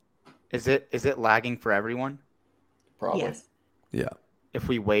gym. Is it lagging for everyone? Probably. Yes. Yeah. If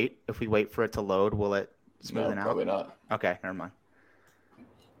we wait for it to load, will it smoothen out? Probably not. Okay, never mind.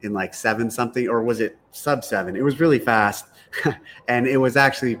 In like 7 something, or was it sub 7? It was really fast. And it was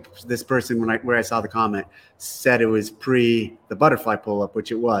actually this person where I saw the comment said it was pre the butterfly pull up,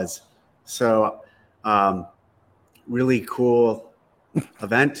 which it was. So really cool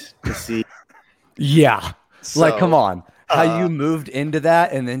event to see. Yeah. Like, come So, on. How you moved into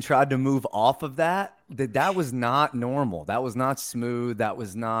that and then tried to move off of that? That was not normal. That was not smooth. That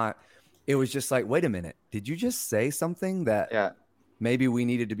was not. It was just like, wait a minute. Did you just say something that yeah, maybe we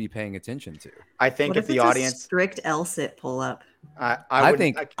needed to be paying attention to? I think What if if the it's a audience, strict L-sit pull-up?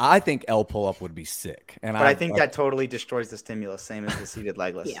 I think L pull up would be sick. And but I think that totally destroys the stimulus, same as the seated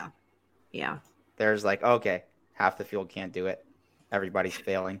legless. Yeah. Yeah. There's like, okay, half the field can't do it. Everybody's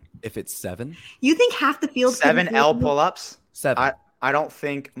failing. if it's 7, You think half the field couldn't 7 L do it? pull-ups? 7, I don't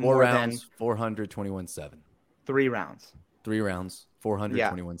think 4 more rounds, than 421.7. 3 rounds. 3 rounds,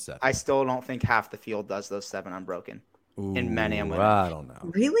 421.7. I still don't think half the field does those 7 unbroken. In men and women. I don't know.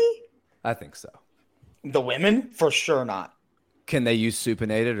 Really? I think so. The women, for sure not. Can they use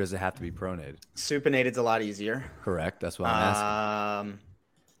supinated or does it have to be pronated? Supinated's a lot easier. Correct. That's what I'm asking.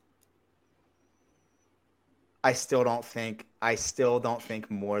 I still don't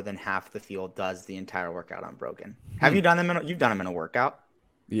think more than half the field does the entire workout unbroken. Have you done them? You've done them in a workout.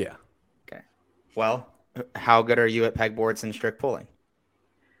 Yeah. Okay. Well, how good are you at pegboards and strict pulling?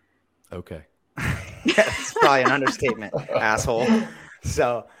 Okay. That's probably an understatement, asshole.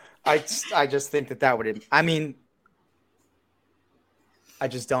 So I just think that would. I mean, I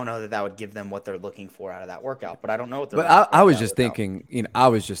just don't know that would give them what they're looking for out of that workout. But I don't know what they're. But I was just thinking, I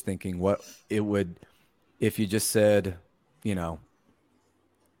was just thinking what it would, if you just said,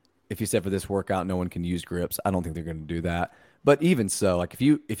 if you said for this workout no one can use grips, I don't think they're going to do that. But even so, like if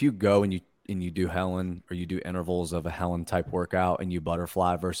you go and you do Helen or you do intervals of a Helen type workout and you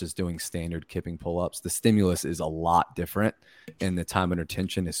butterfly versus doing standard kipping pull-ups, the stimulus is a lot different and the time under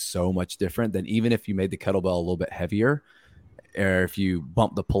tension is so much different than even if you made the kettlebell a little bit heavier, or if you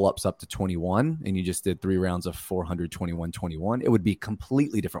bump the pull-ups up to 21 and you just did 3 rounds of 421, it would be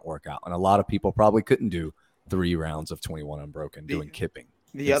completely different workout. And a lot of people probably couldn't do 3 rounds of 21 unbroken doing kipping.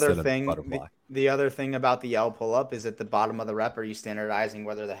 The other thing about the L pull-up is at the bottom of the rep, are you standardizing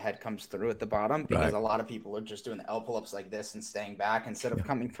whether the head comes through at the bottom? Because a lot of people are just doing the L pull-ups like this and staying back instead of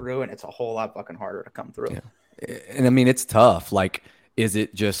coming through, and it's a whole lot fucking harder to come through. Yeah. And I mean, it's tough. Like, is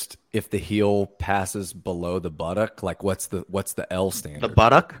it just if the heel passes below the buttock? Like, what's the L standard? The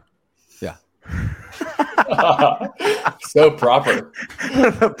buttock? Yeah. So proper.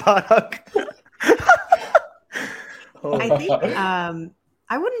 The buttock. I think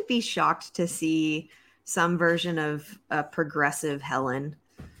I wouldn't be shocked to see some version of a progressive Helen.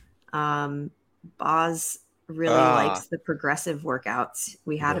 Boz really likes the progressive workouts.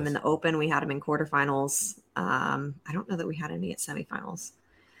 We had him in the open. We had him in quarterfinals. I don't know that we had any at semifinals,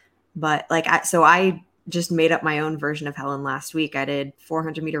 but I just made up my own version of Helen last week. I did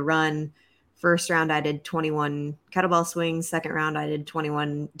 400-meter run. First round, I did 21 kettlebell swings. Second round, I did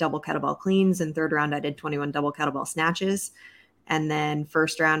 21 double kettlebell cleans. And third round, I did 21 double kettlebell snatches. And then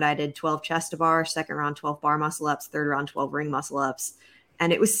first round, I did 12 chest to bar. Second round, 12 bar muscle ups. Third round, 12 ring muscle ups.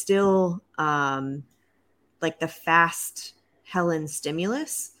 And it was still like the fast Helen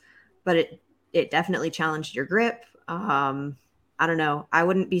stimulus, but it definitely challenged your grip. I don't know. I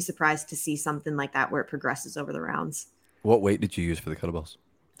wouldn't be surprised to see something like that where it progresses over the rounds. What weight did you use for the kettlebells?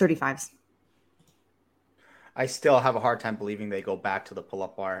 35s. I still have a hard time believing they go back to the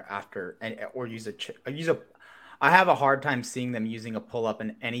pull-up bar after or use a. I have a hard time seeing them using a pull-up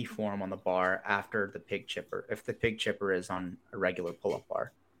in any form on the bar after the pig chipper. If the pig chipper is on a regular pull-up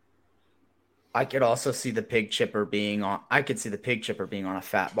bar, I could also see the pig chipper being on. I could see the pig chipper being on a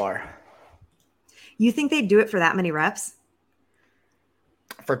fat bar. You think they'd do it for that many reps?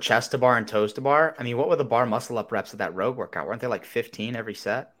 For chest to bar and toes to bar? I mean, what were the bar muscle up reps of that rogue workout? Weren't they like 15 every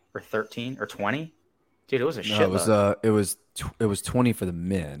set, or 13 or 20? Dude, it was a shitload. It was 20 for the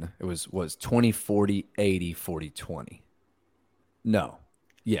men. It was 20, 40, 80, 40, 20. No.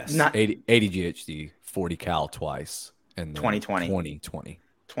 Yes. Not 80 GHD, 40 cal twice, and then 20.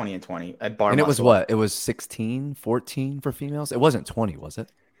 20 and 20 at bar. And it was what? It was 16, 14 for females. It wasn't 20, was it?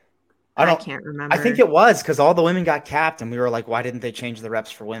 I can't remember. I think it was because all the women got capped, and we were like, why didn't they change the reps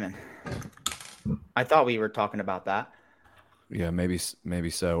for women? I thought we were talking about that. Yeah, maybe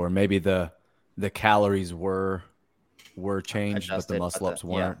so, or maybe the calories were changed, but the Adjusted, muscle ups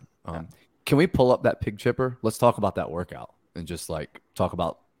yeah. weren't. Can we pull up that pig chipper? Let's talk about that workout and just like talk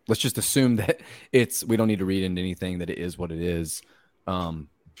about. Let's just assume that we don't need to read into anything, that it is what it is. The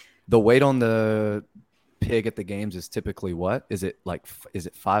weight on the pig at the games is typically what? Is it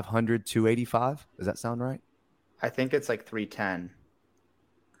 500, 285? Does that sound right? I think it's like 310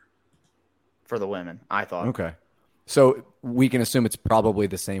 for the women, I thought. Okay. So we can assume it's probably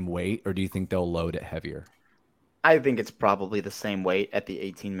the same weight, or do you think they'll load it heavier? I think it's probably the same weight at the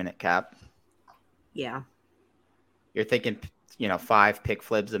 18-minute cap. Yeah. You're thinking, 5 pig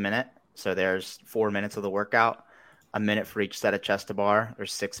flips a minute. So there's 4 minutes of the workout, a minute for each set of chest to bar.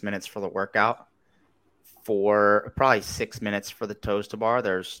 There's 6 minutes for the workout. For probably 6 minutes for the toes to bar.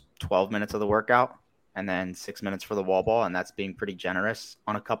 There's 12 minutes of the workout, and then 6 minutes for the wall ball. And that's being pretty generous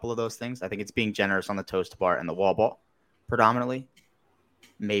on a couple of those things. I think it's being generous on the toes to bar and the wall ball predominantly.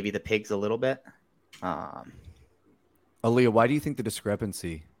 Maybe the pigs a little bit. Aaliyah, why do you think the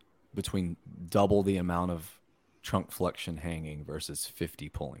discrepancy between double the amount of trunk flexion hanging versus 50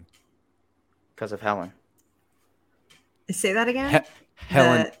 pulling? Because of Helen. Say that again?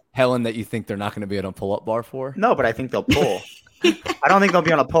 Helen, that you think they're not going to be on a pull-up bar for? No, but I think they'll pull. I don't think they'll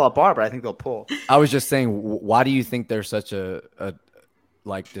be on a pull-up bar, but I think they'll pull. I was just saying, why do you think there's such a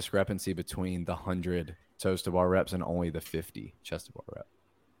discrepancy between the 100 toes to bar reps and only the 50 chest to bar rep?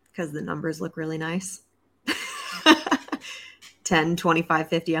 Because the numbers look really nice. 10, 25,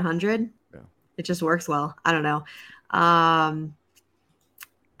 50, 100. Yeah. It just works well. I don't know. I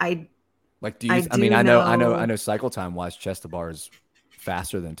know cycle time wise, chest to bar is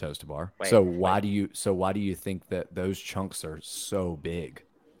faster than toes to bar. Why do you think that those chunks are so big?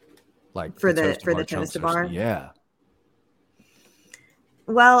 Like for the toes to bar? Yeah.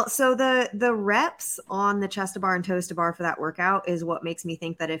 Well, so the reps on the chest to bar and toes to bar for that workout is what makes me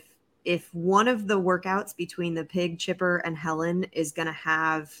think that if one of the workouts between the pig, Chipper, and Helen is going to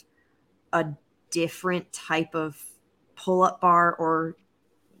have a different type of pull-up bar or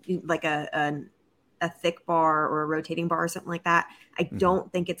like a thick bar or a rotating bar or something like that, I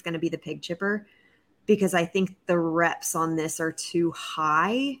don't think it's going to be the pig chipper, because I think the reps on this are too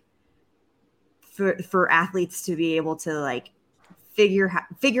high for athletes to be able to like figure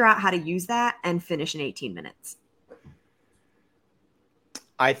out how to use that and finish in 18 minutes.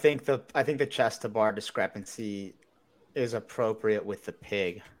 I think the chest to bar discrepancy is appropriate with the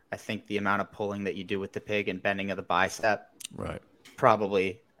pig. I think the amount of pulling that you do with the pig and bending of the bicep, right,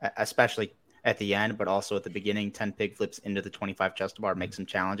 probably, especially at the end, but also at the beginning, 10 pig flips into the 25 chest to bar makes them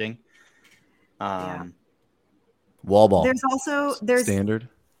challenging. Yeah. Wall ball. There's standard.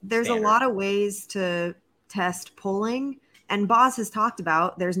 There's a lot of ways to test pulling, and Boz has talked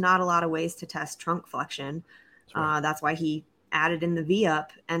about there's not a lot of ways to test trunk flexion. That's right. That's why he added in the V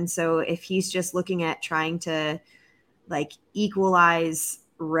up. And so if he's just looking at trying to like equalize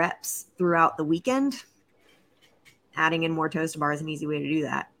reps throughout the weekend, adding in more toes to bar is an easy way to do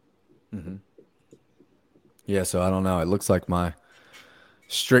that. Mm-hmm. Yeah, so I don't know. It looks like my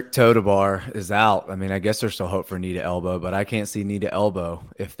strict toe to bar is out. I mean, I guess there's still hope for knee to elbow, but I can't see knee to elbow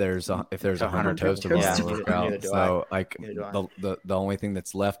if there's 100 toes to bar workout. So like the only thing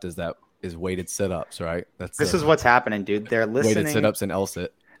that's left is weighted sit-ups, right? This is what's happening, dude. They're listening. Weighted sit-ups and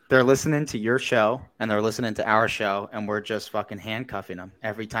L-sit. They're listening to your show and they're listening to our show, and we're just fucking handcuffing them.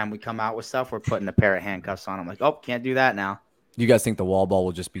 Every time we come out with stuff, we're putting a pair of handcuffs on them. Like, oh, can't do that now. You guys think the wall ball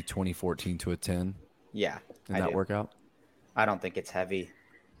will just be 2014 to a 10? Yeah. In that workout? I don't think it's heavy.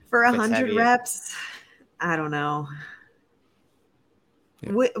 For 100 reps, I don't know.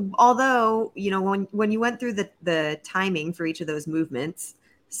 Yeah. Although, when you went through the timing for each of those movements,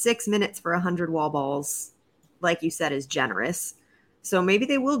 6 minutes for 100 wall balls, like you said, is generous. So maybe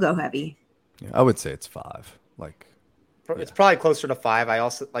they will go heavy. Yeah, I would say it's 5. It's probably closer to 5.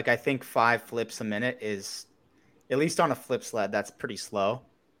 I think 5 flips a minute is, at least on a flip sled, that's pretty slow.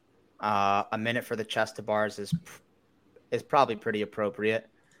 A minute for the chest to bars is probably pretty appropriate.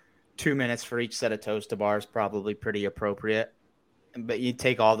 2 minutes for each set of toes to bars, probably pretty appropriate. But you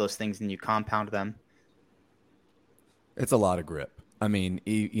take all those things and you compound them. It's a lot of grip. I mean,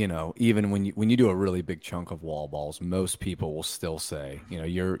 even when you do a really big chunk of wall balls, most people will still say,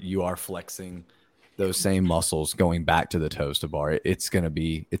 you are flexing those same muscles going back to the toes to bar. It's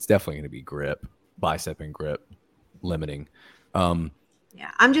definitely going to be grip, bicep and grip limiting.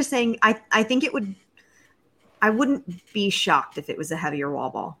 Yeah, I'm just saying, I think I wouldn't be shocked if it was a heavier wall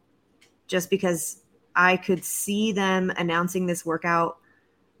ball, just because I could see them announcing this workout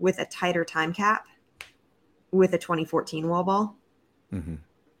with a tighter time cap with a 2014 wall ball. Mm-hmm.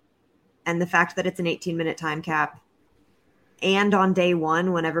 And the fact that it's an 18-minute time cap and on day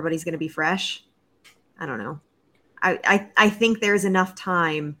one when everybody's going to be fresh, I don't know. I think there's enough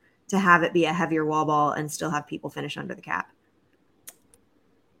time to have it be a heavier wall ball and still have people finish under the cap.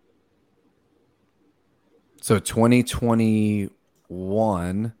 So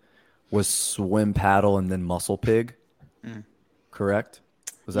 2021 was swim paddle and then muscle pig, correct?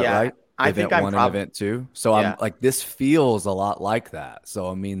 Was that right? I think event one and event two. So I'm like, this feels a lot like that.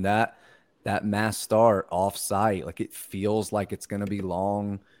 So I mean that mass start off site, like it feels like it's going to be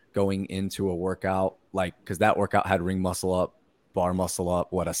long going into a workout, like because that workout had ring muscle up, bar muscle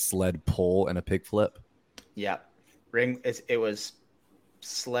up, what, a sled pull and a pig flip. Yeah, it was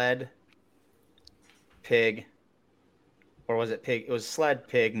sled, pig, or was it pig? It was sled,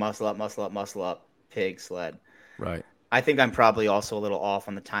 pig, muscle up, muscle up, muscle up, pig, sled. Right. I think I'm probably also a little off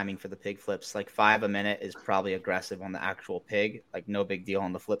on the timing for the pig flips. Like 5 a minute is probably aggressive on the actual pig. Like no big deal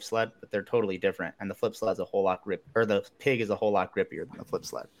on the flip sled, but they're totally different. And the flip sled's a whole lot the pig is a whole lot grippier than the flip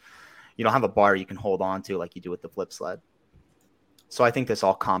sled. You don't have a bar you can hold on to like you do with the flip sled. So I think this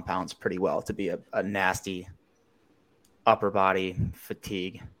all compounds pretty well to be a nasty upper body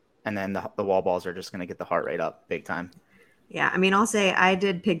fatigue. And then the wall balls are just going to get the heart rate up big time. Yeah. I mean, I'll say I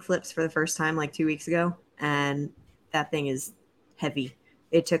did pig flips for the first time like 2 weeks ago, and that thing is heavy.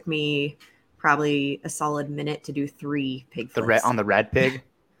 It took me probably a solid minute to do 3 pig flips. On the red pig?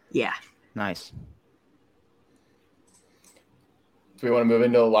 Yeah. Nice. Do we want to move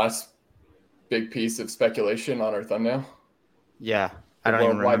into the last big piece of speculation on our thumbnail? Yeah. I don't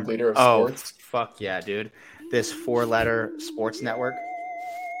even remember. Worldwide leader of sports. Fuck yeah, dude. This 4-letter sports network.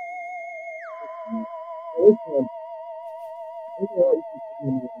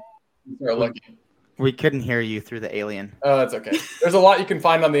 Start looking. We couldn't hear you through the alien. Oh, that's okay. There's a lot you can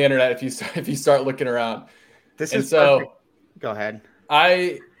find on the internet if you start looking around. So go ahead.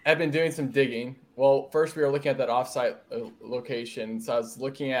 I have been doing some digging. Well, first we were looking at that offsite location. So I was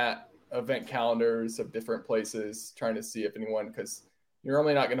looking at event calendars of different places, trying to see if anyone, because you're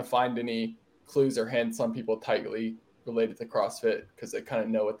normally not going to find any clues or hints on people tightly related to CrossFit because they kind of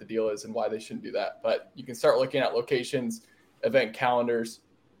know what the deal is and why they shouldn't do that. But you can start looking at locations, event calendars,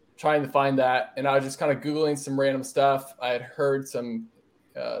 trying to find that. And I was just kind of Googling some random stuff. I had heard some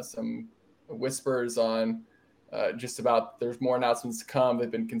whispers on just about there's more announcements to come.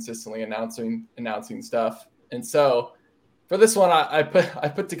 They've been consistently announcing stuff. And so for this one, I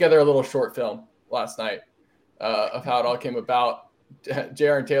put together a little short film last night of how it all came about.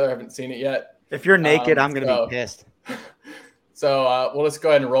 JR and Taylor haven't seen it yet. If you're naked, I'm going to be pissed. So we'll just go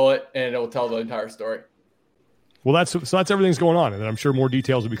ahead and roll it, and it will tell the entire story. Well, that's everything's going on, and I'm sure more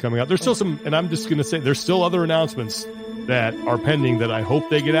details will be coming out. There's still some, and I'm just going to say there's still other announcements that are pending that I hope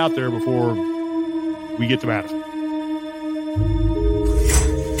they get out there before we get to Madison.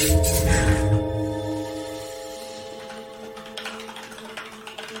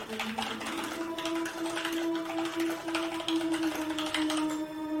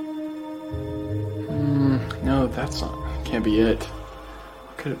 No, that's not. Can't be it.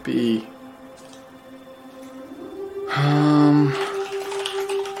 What could it be?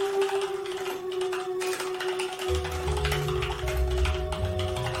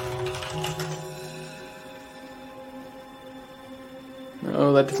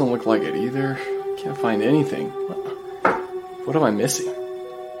 No, that doesn't look like it either. Can't find anything. What am I missing?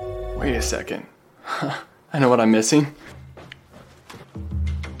 Wait a second. I know what I'm missing.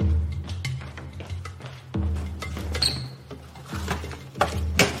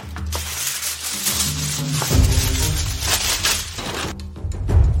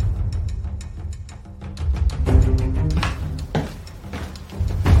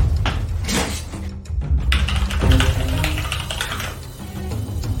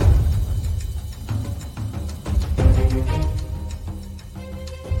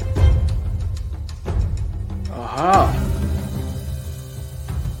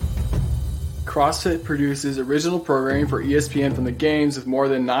 CrossFit produces original programming for ESPN from the games with more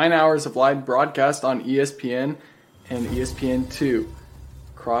than 9 hours of live broadcast on ESPN and ESPN2.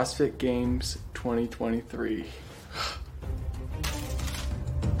 CrossFit Games 2023.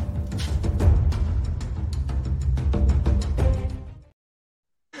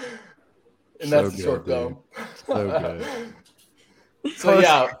 And that's the short film. So good. So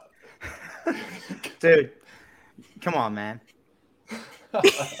yeah. Dude, come on, man.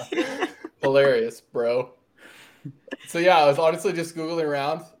 Hilarious, bro. So yeah, I was honestly just Googling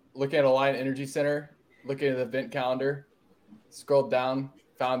around, looking at Alliant Energy Center, looking at the event calendar, scrolled down,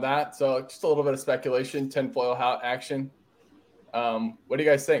 found that. So just a little bit of speculation, tinfoil hat action. What do you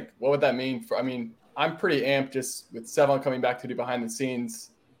guys think? What would that mean for? I mean, I'm pretty amped just with Sevon coming back to do behind the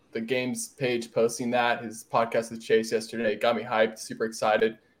scenes. The games page posting that his podcast with Chase yesterday got me hyped, super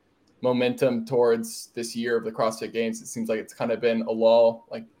excited. Momentum towards this year of the CrossFit Games. It seems like it's kind of been a lull,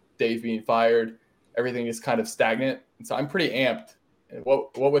 like Dave being fired, everything is kind of stagnant. And so I'm pretty amped.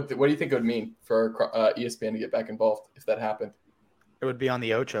 What do you think it would mean for ESPN to get back involved if that happened? It would be on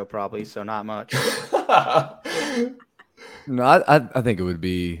the Ocho probably, so not much. No, I think it would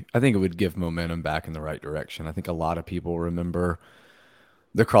be. I think it would give momentum back in the right direction. I think a lot of people remember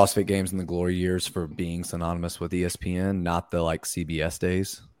the CrossFit Games in the glory years for being synonymous with ESPN, not the like CBS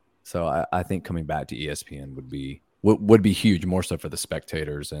days. So I think coming back to ESPN would be huge, more so for the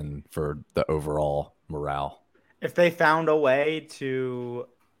spectators and for the overall morale. If they found a way to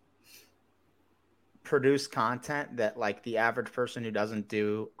produce content that like the average person who doesn't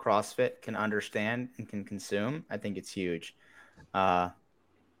do CrossFit can understand and can consume, I think it's huge. That's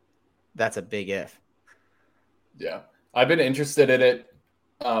a big if. Yeah, I've been interested in it.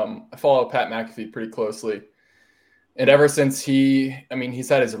 I follow Pat McAfee pretty closely. And ever since he's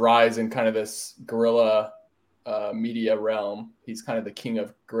had his rise in kind of this guerrilla media realm. He's kind of the king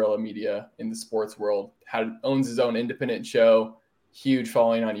of guerrilla media in the sports world. Owns his own independent show, huge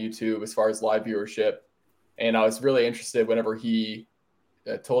following on YouTube as far as live viewership. And I was really interested whenever he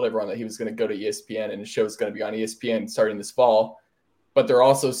told everyone that he was going to go to ESPN and his show is going to be on ESPN starting this fall. But they're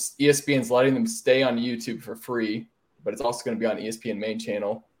also ESPN's letting them stay on YouTube for free, but it's also going to be on ESPN main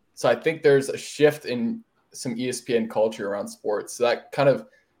channel. So I think there's a shift in some ESPN culture around sports. So that kind of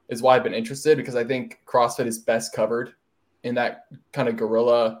is why I've been interested, because I think CrossFit is best covered in that kind of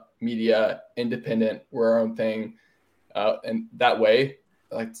guerrilla media, independent, we're our own thing. And that way,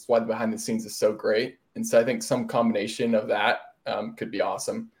 like, that's why the behind the scenes is so great. And so I think some combination of that could be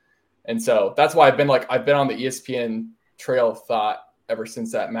awesome. And so that's why I've been on the ESPN trail of thought ever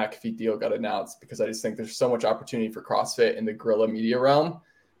since that McAfee deal got announced, because I just think there's so much opportunity for CrossFit in the guerrilla media realm.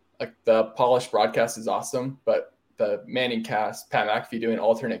 Like, the polished broadcast is awesome, but the Manning cast, Pat McAfee doing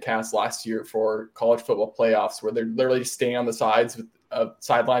alternate cast last year for college football playoffs, where they're literally just staying on the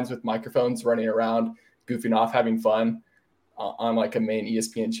sidelines with microphones, running around, goofing off, having fun on like a main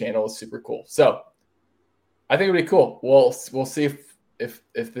ESPN channel is super cool. So I think it'd be cool. We'll see if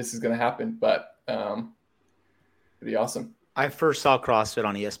this is going to happen, but it'd be awesome. I first saw CrossFit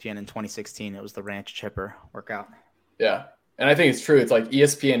on ESPN in 2016. It was the Ranch Chipper workout. Yeah. And I think it's true. It's like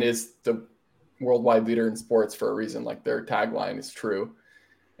ESPN is the worldwide leader in sports for a reason. Like, their tagline is true.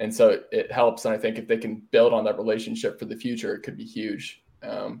 And so it helps. And I think if they can build on that relationship for the future, it could be huge.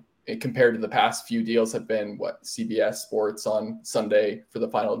 Compared to the past few deals have been CBS Sports on Sunday for the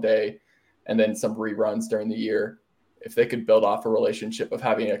final day, and then some reruns during the year. If they could build off a relationship of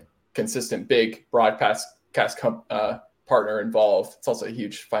having a consistent big broadcast partner involved, it's also a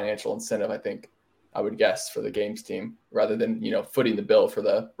huge financial incentive, I think, I would guess, for the games team, rather than, footing the bill for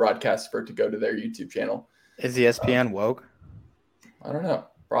the broadcast for it to go to their YouTube channel. Is ESPN woke? I don't know.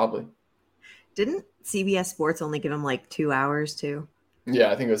 Probably. Didn't CBS Sports only give them like 2 hours too?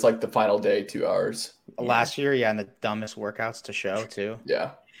 Yeah, I think it was like the final day, 2 hours. Last year, yeah, and the dumbest workouts to show too.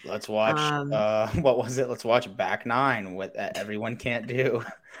 Yeah. Let's watch. What was it? Let's watch Back Nine with everyone can't do.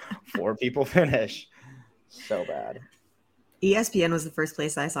 4 people finish. So bad. ESPN was the first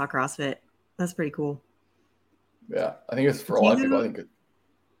place I saw CrossFit. That's pretty cool. Yeah, I think it's for a lot of people. I think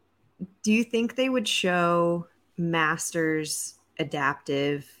Do you think they would show masters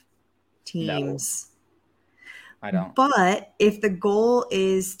adaptive teams? No, I don't. But if the goal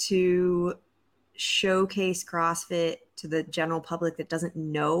is to showcase CrossFit to the general public that doesn't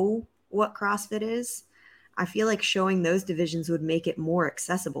know what CrossFit is, I feel like showing those divisions would make it more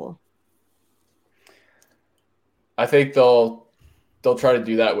accessible. I think they'll try to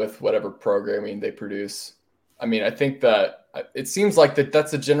do that with whatever programming they produce. I mean, I think that it seems like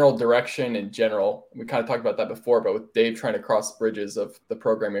that's a general direction in general. We kind of talked about that before, but with Dave trying to cross bridges of the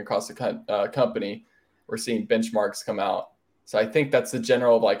programming across the company, we're seeing benchmarks come out. So I think that's the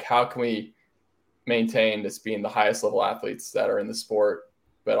general of like, how can we maintain this being the highest level athletes that are in the sport,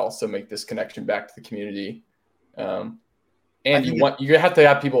 but also make this connection back to the community. And you have to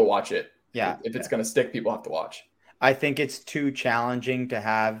have people watch it. Yeah. If it's going to stick, people have to watch. I think it's too challenging to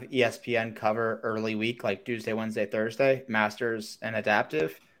have ESPN cover early week, like Tuesday, Wednesday, Thursday, masters and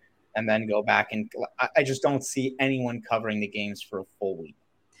adaptive, and then go back. And I just don't see anyone covering the games for a full week.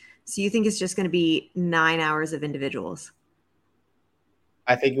 So you think it's just going to be 9 hours of individuals?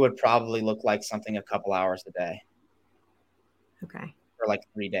 I think it would probably look like something a couple hours a day. Okay. For like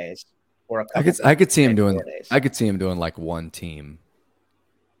 3 days. Or a couple I could see him doing 4 days. I could see him doing like one team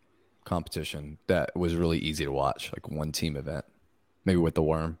competition that was really easy to watch, like one team event. maybe with the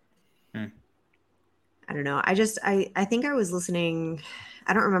worm. I don't know. I think I was listening.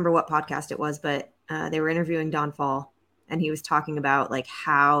 I don't remember what podcast it was, but they were interviewing Don Fall, and he was talking about like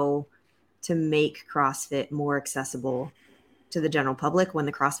how to make CrossFit more accessible to the general public when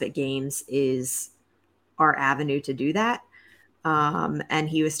the CrossFit Games is our avenue to do that. And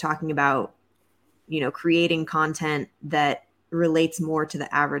he was talking about, creating content that relates more to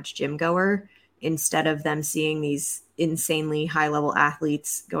the average gym goer instead of them seeing these insanely high level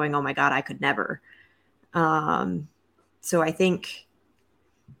athletes going, "Oh my God, I could never." So I think,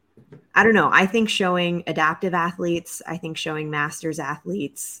 I don't know. I think showing adaptive athletes, I think showing masters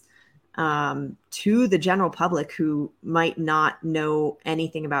athletes to the general public who might not know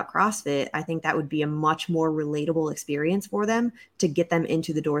anything about CrossFit, I think that would be a much more relatable experience for them to get them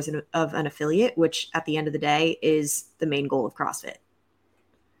into the doors of an affiliate, which at the end of the day is the main goal of CrossFit.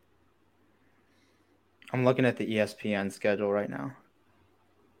 I'm looking at the ESPN schedule right now.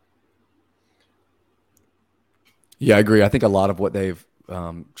 Yeah, I agree. I think a lot of what they've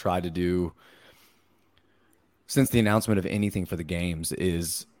tried to do since the announcement of anything for the games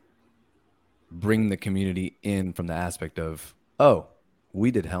is bring the community in from the aspect of, oh,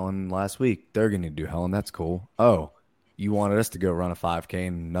 we did Helen last week. They're going to do Helen. That's cool. Oh, you wanted us to go run a 5K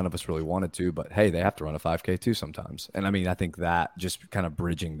and none of us really wanted to, but hey, they have to run a 5K too sometimes. And I mean, I think that just kind of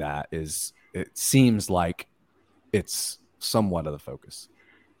bridging that it seems like it's somewhat of the focus.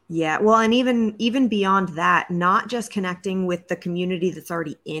 Yeah, well, and even beyond that, not just connecting with the community that's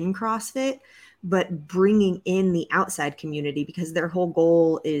already in CrossFit, but bringing in the outside community, because their whole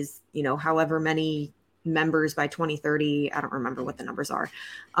goal is, however many members by 2030. I don't remember what the numbers are.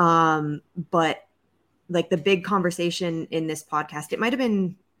 But like the big conversation in this podcast, it might have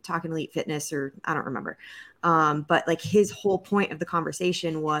been Talking Elite Fitness, or I don't remember. But like his whole point of the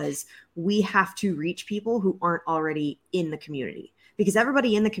conversation was, we have to reach people who aren't already in the community, because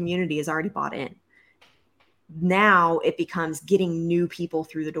everybody in the community is already bought in. Now it becomes getting new people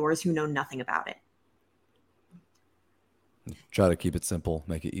through the doors who know nothing about it. Try to keep it simple,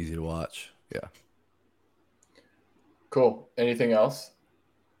 make it easy to watch. Yeah. Cool. Anything else?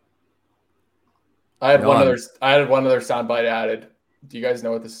 I had one other soundbite added. Do you guys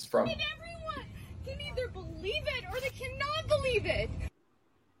know what this is from? Everyone can either believe it or they cannot believe it.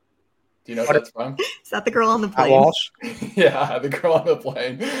 Do you know what that's from? Is that the girl on the plane? Walsh? Yeah, the girl on the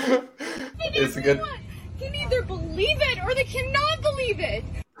plane. It's a good. Can either believe it or they cannot believe it.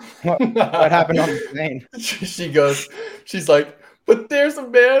 What happened on the plane? She's like, but there's a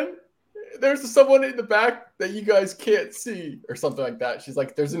man, there's someone in the back that you guys can't see, or something like that. She's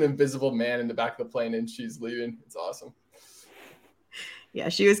like, there's an invisible man in the back of the plane, and she's leaving. It's awesome. Yeah,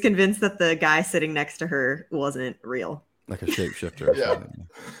 she was convinced that the guy sitting next to her wasn't real. Like a shapeshifter or something.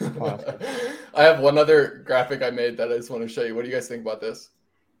 Wow. I have one other graphic I made that I just want to show you. What do you guys think about this?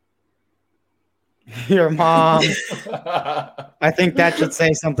 Your mom. I think that should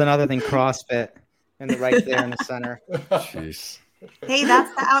say something other than CrossFit. And right there in the center. Jeez. Hey,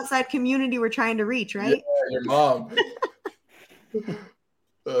 that's the outside community we're trying to reach, right? Yeah, your mom.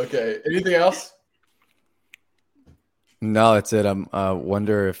 Okay. Anything else? No, that's it. I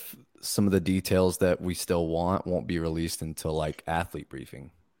wonder if some of the details that we still want won't be released until like athlete briefing,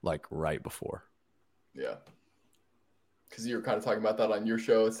 like right before. Yeah. Because you were kind of talking about that on your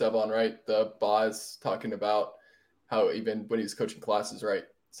show, Sevon, right? The boss talking about how even when he was coaching classes, right?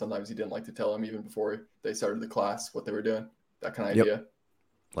 Sometimes he didn't like to tell them even before they started the class what they were doing. That kind of idea.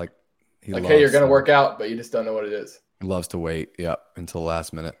 Like, hey, you're going to work out, but you just don't know what it is. He loves to wait, until the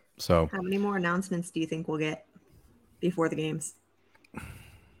last minute. So, how many more announcements do you think we'll get before the games?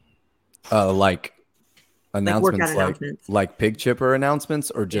 Like announcements, announcements. Like pig chipper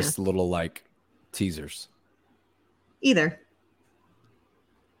announcements, or just little like teasers? Either.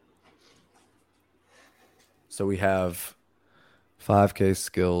 So we have 5K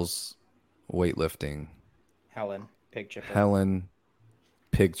skills, weightlifting, Helen, pig chipper,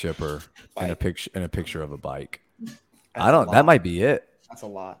 and a picture of a bike. That's that might be it. That's a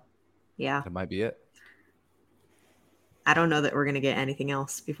lot. Yeah. That might be it. I don't know that we're going to get anything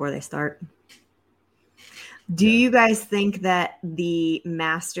else before they start. Do you guys think that the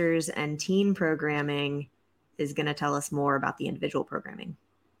masters and teen programming is going to tell us more about the individual programming?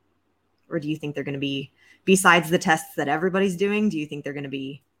 Or do you think they're going to be, besides the tests that everybody's doing, do you think they're going to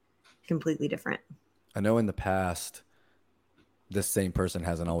be completely different? I know in the past, this same person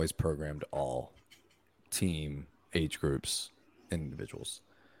hasn't always programmed all team age groups, individuals.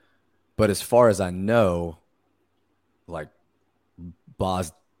 But as far as I know, like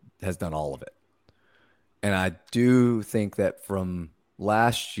Boz has done all of it. And I do think that from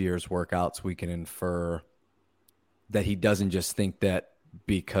last year's workouts, we can infer that he doesn't just think that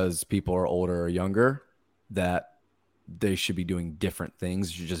because people are older or younger that they should be doing different things.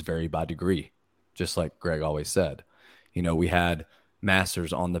 It should just vary by degree, just like Greg always said. You know, we had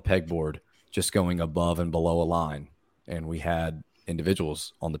masters on the pegboard just going above and below a line, and we had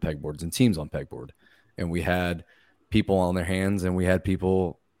individuals on the pegboards and teams on pegboard, and we had people on their hands, and we had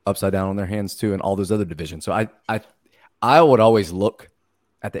people upside down on their hands too, and all those other divisions. So I would always look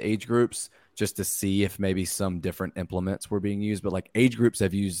at the age groups just to see if maybe some different implements were being used. But like age groups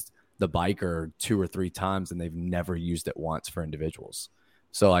have used the biker 2 or 3 times and they've never used it once for individuals.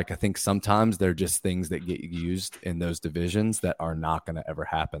 So like, I think sometimes they're just things that get used in those divisions that are not going to ever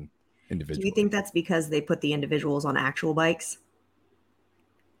happen individually. Do you think that's because they put the individuals on actual bikes?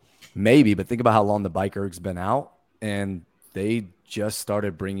 Maybe, but think about how long the bike erg's been out, and they just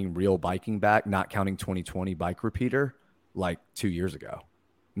started bringing real biking back, not counting 2020 bike repeater, like 2 years ago.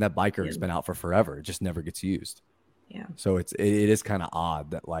 And that bike erg's been out for forever. It just never gets used. Yeah. So it is kind of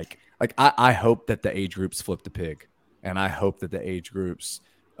odd that like I hope that the age groups flip the pig, and I hope that the age groups,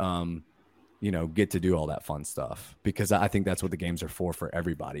 get to do all that fun stuff, because I think that's what the games are for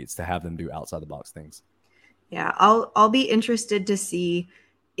everybody. It's to have them do outside the box things. Yeah. I'll be interested to see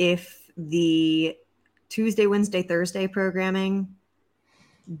if the Tuesday, Wednesday, Thursday programming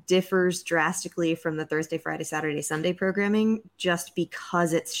differs drastically from the Thursday, Friday, Saturday, Sunday programming, just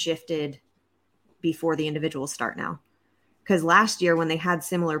because it's shifted before the individuals start now. Because last year when they had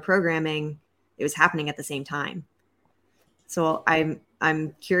similar programming, it was happening at the same time. So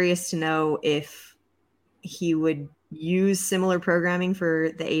I'm curious to know if he would use similar programming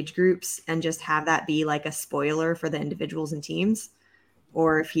for the age groups and just have that be like a spoiler for the individuals and teams,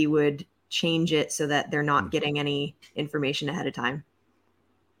 or if he would change it so that they're not getting any information ahead of time.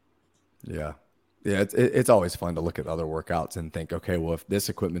 Yeah. It's always fun to look at other workouts and think, okay, well, if this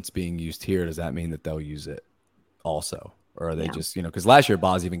equipment's being used here, does that mean that they'll use it also? Or are they just, because last year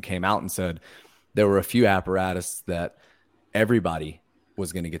Boz even came out and said there were a few apparatus that everybody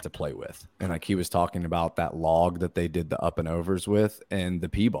was going to get to play with. And like he was talking about that log that they did the up and overs with, and the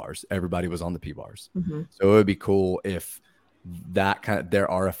P bars, everybody was on the P bars. Mm-hmm. So it would be cool if there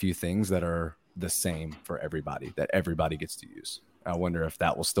are a few things that are the same for everybody, that everybody gets to use. I wonder if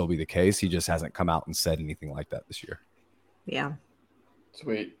that will still be the case. He just hasn't come out and said anything like that this year. Yeah.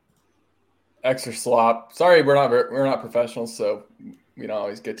 Sweet. Extra slop. Sorry, we're not professionals, so we don't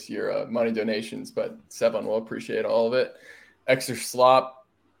always get to your money donations, but Sevan will appreciate all of it. Extra slop.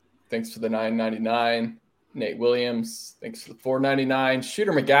 Thanks for the $9.99. Nate Williams. Thanks for the $4.99.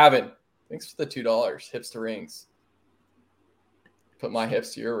 Shooter McGavin. Thanks for the $2. Hips to rings. Put my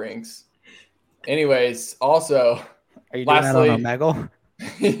hips to your rings. Anyways, also. Are you doing lastly, that on Omegle?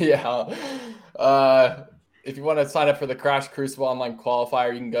 Yeah. If you want to sign up for the Crash Crucible online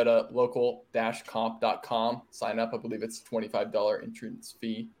qualifier, you can go to local-comp.com. Sign up. I believe it's $25 entrance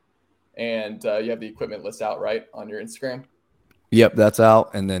fee. And you have the equipment list out, right, on your Instagram? Yep, that's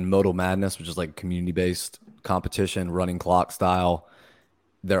out. And then Modal Madness, which is like community-based competition, running clock style.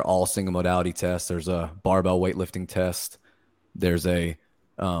 They're all single modality tests. There's a barbell weightlifting test. There's a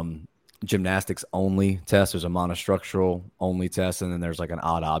gymnastics only test. There's a monostructural only test. And then there's like an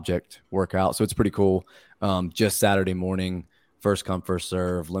odd object workout. So it's pretty cool. Just Saturday morning, first come, first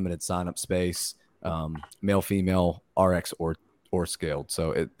serve, limited sign up space, male, female, RX or scaled.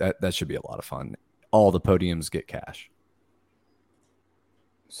 So that should be a lot of fun. All the podiums get cash.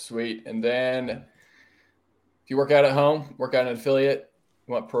 Sweet. And then if you work out at home, work out an affiliate,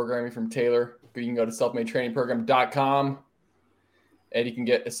 you want programming from Taylor, you can go to selfmadetrainingprogram.com. and you can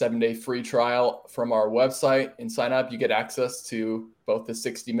get a 7-day free trial from our website and sign up. You get access to both the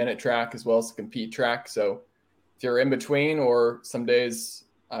 60-minute track as well as the compete track. So if you're in between, or some days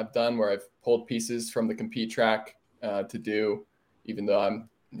I've done where I've pulled pieces from the compete track to do, even though I'm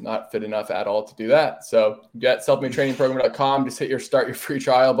not fit enough at all to do that. So you get selfmadetrainingprogram.com, just hit your start your free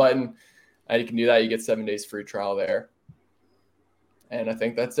trial button, and you can do that. You get 7 days free trial there. And I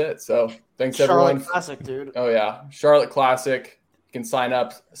think that's it. So thanks everyone. Charlotte Classic, dude. Oh yeah. Charlotte Classic. You can sign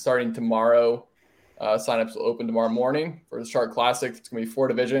up starting tomorrow. Sign-ups will open tomorrow morning for the Charlotte Classic. It's going to be 4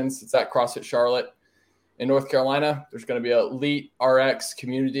 divisions. It's at CrossFit Charlotte in North Carolina. There's going to be an Elite RX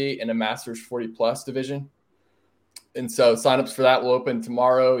Community and a Masters 40+ division. And so sign-ups for that will open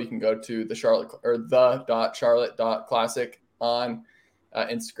tomorrow. You can go to the the.charlotte.classic on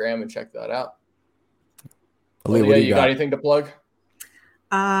Instagram and check that out. Aaliyah, you got anything to plug?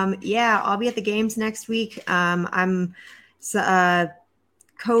 Yeah, I'll be at the games next week. I'm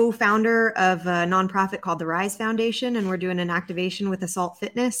co-founder of a nonprofit called the Rise Foundation, and we're doing an activation with Assault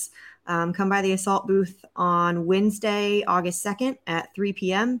Fitness. Come by the Assault booth on Wednesday, August 2nd at 3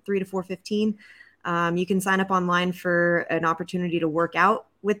 p.m., 3 to 4:15. You can sign up online for an opportunity to work out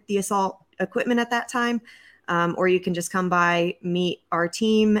with the assault equipment at that time, or you can just come by, meet our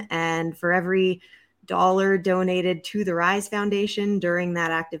team, and for every $1 donated to the Rise Foundation during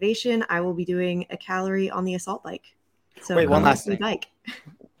that activation, I will be doing a calorie on the assault bike. So wait, one last thing. Bike.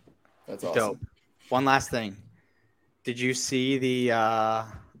 That's awesome. Dope. One last thing. Did you see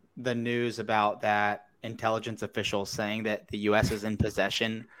the news about that intelligence official saying that the U.S. is in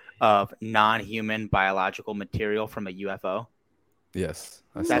possession of non-human biological material from a UFO? Yes.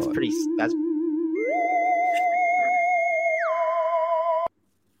 That's pretty.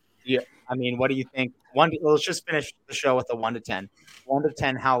 Yeah. I mean, what do you think? Let's just finish the show with a 1 to 10. 1 to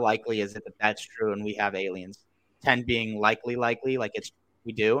 10, how likely is it that that's true and we have aliens? 10 being likely, like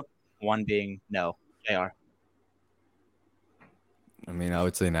we do. 1 being no. JR. I mean, I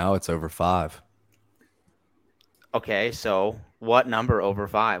would say now it's over 5. Okay, so what number over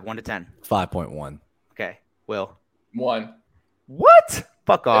 5? 1 to 10. 5.1. Okay, Will. 1. What?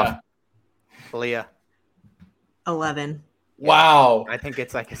 Fuck off. Yeah. Leah. 11. Wow. I think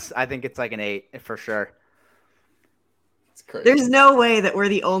it's like an 8 for sure. It's crazy. There's no way that we're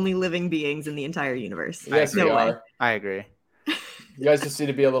the only living beings in the entire universe. Yes, we no way. are. I agree. You guys just need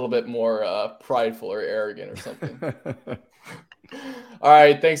to be a little bit more prideful or arrogant or something. All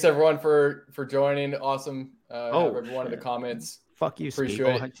right. Thanks everyone for joining. Awesome. Have everyone in the comments. Fuck you, Appreciate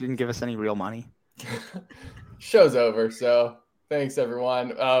Scribble. it. You didn't give us any real money. Show's over. So thanks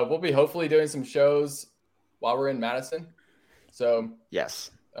everyone. We'll be hopefully doing some shows while we're in Madison. So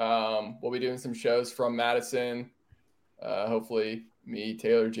yes, we'll be doing some shows from Madison. Hopefully me,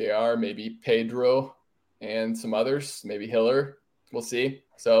 Taylor, JR, maybe Pedro and some others, maybe Hiller. We'll see.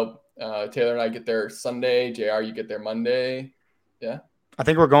 So Taylor and I get there Sunday. JR, you get there Monday. Yeah. I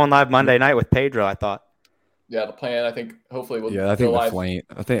think we're going live Monday night with Pedro, I thought. Yeah, the plan, I think hopefully we'll I think go the live. flame.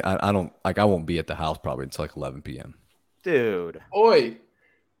 I think I don't like. I won't be at the house probably until like 11 p.m. Dude. Oi.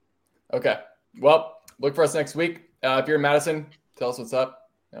 Okay. Well, look for us next week. If you're in Madison, tell us what's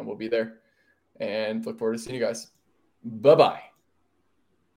up, and we'll be there. And look forward to seeing you guys. Bye-bye.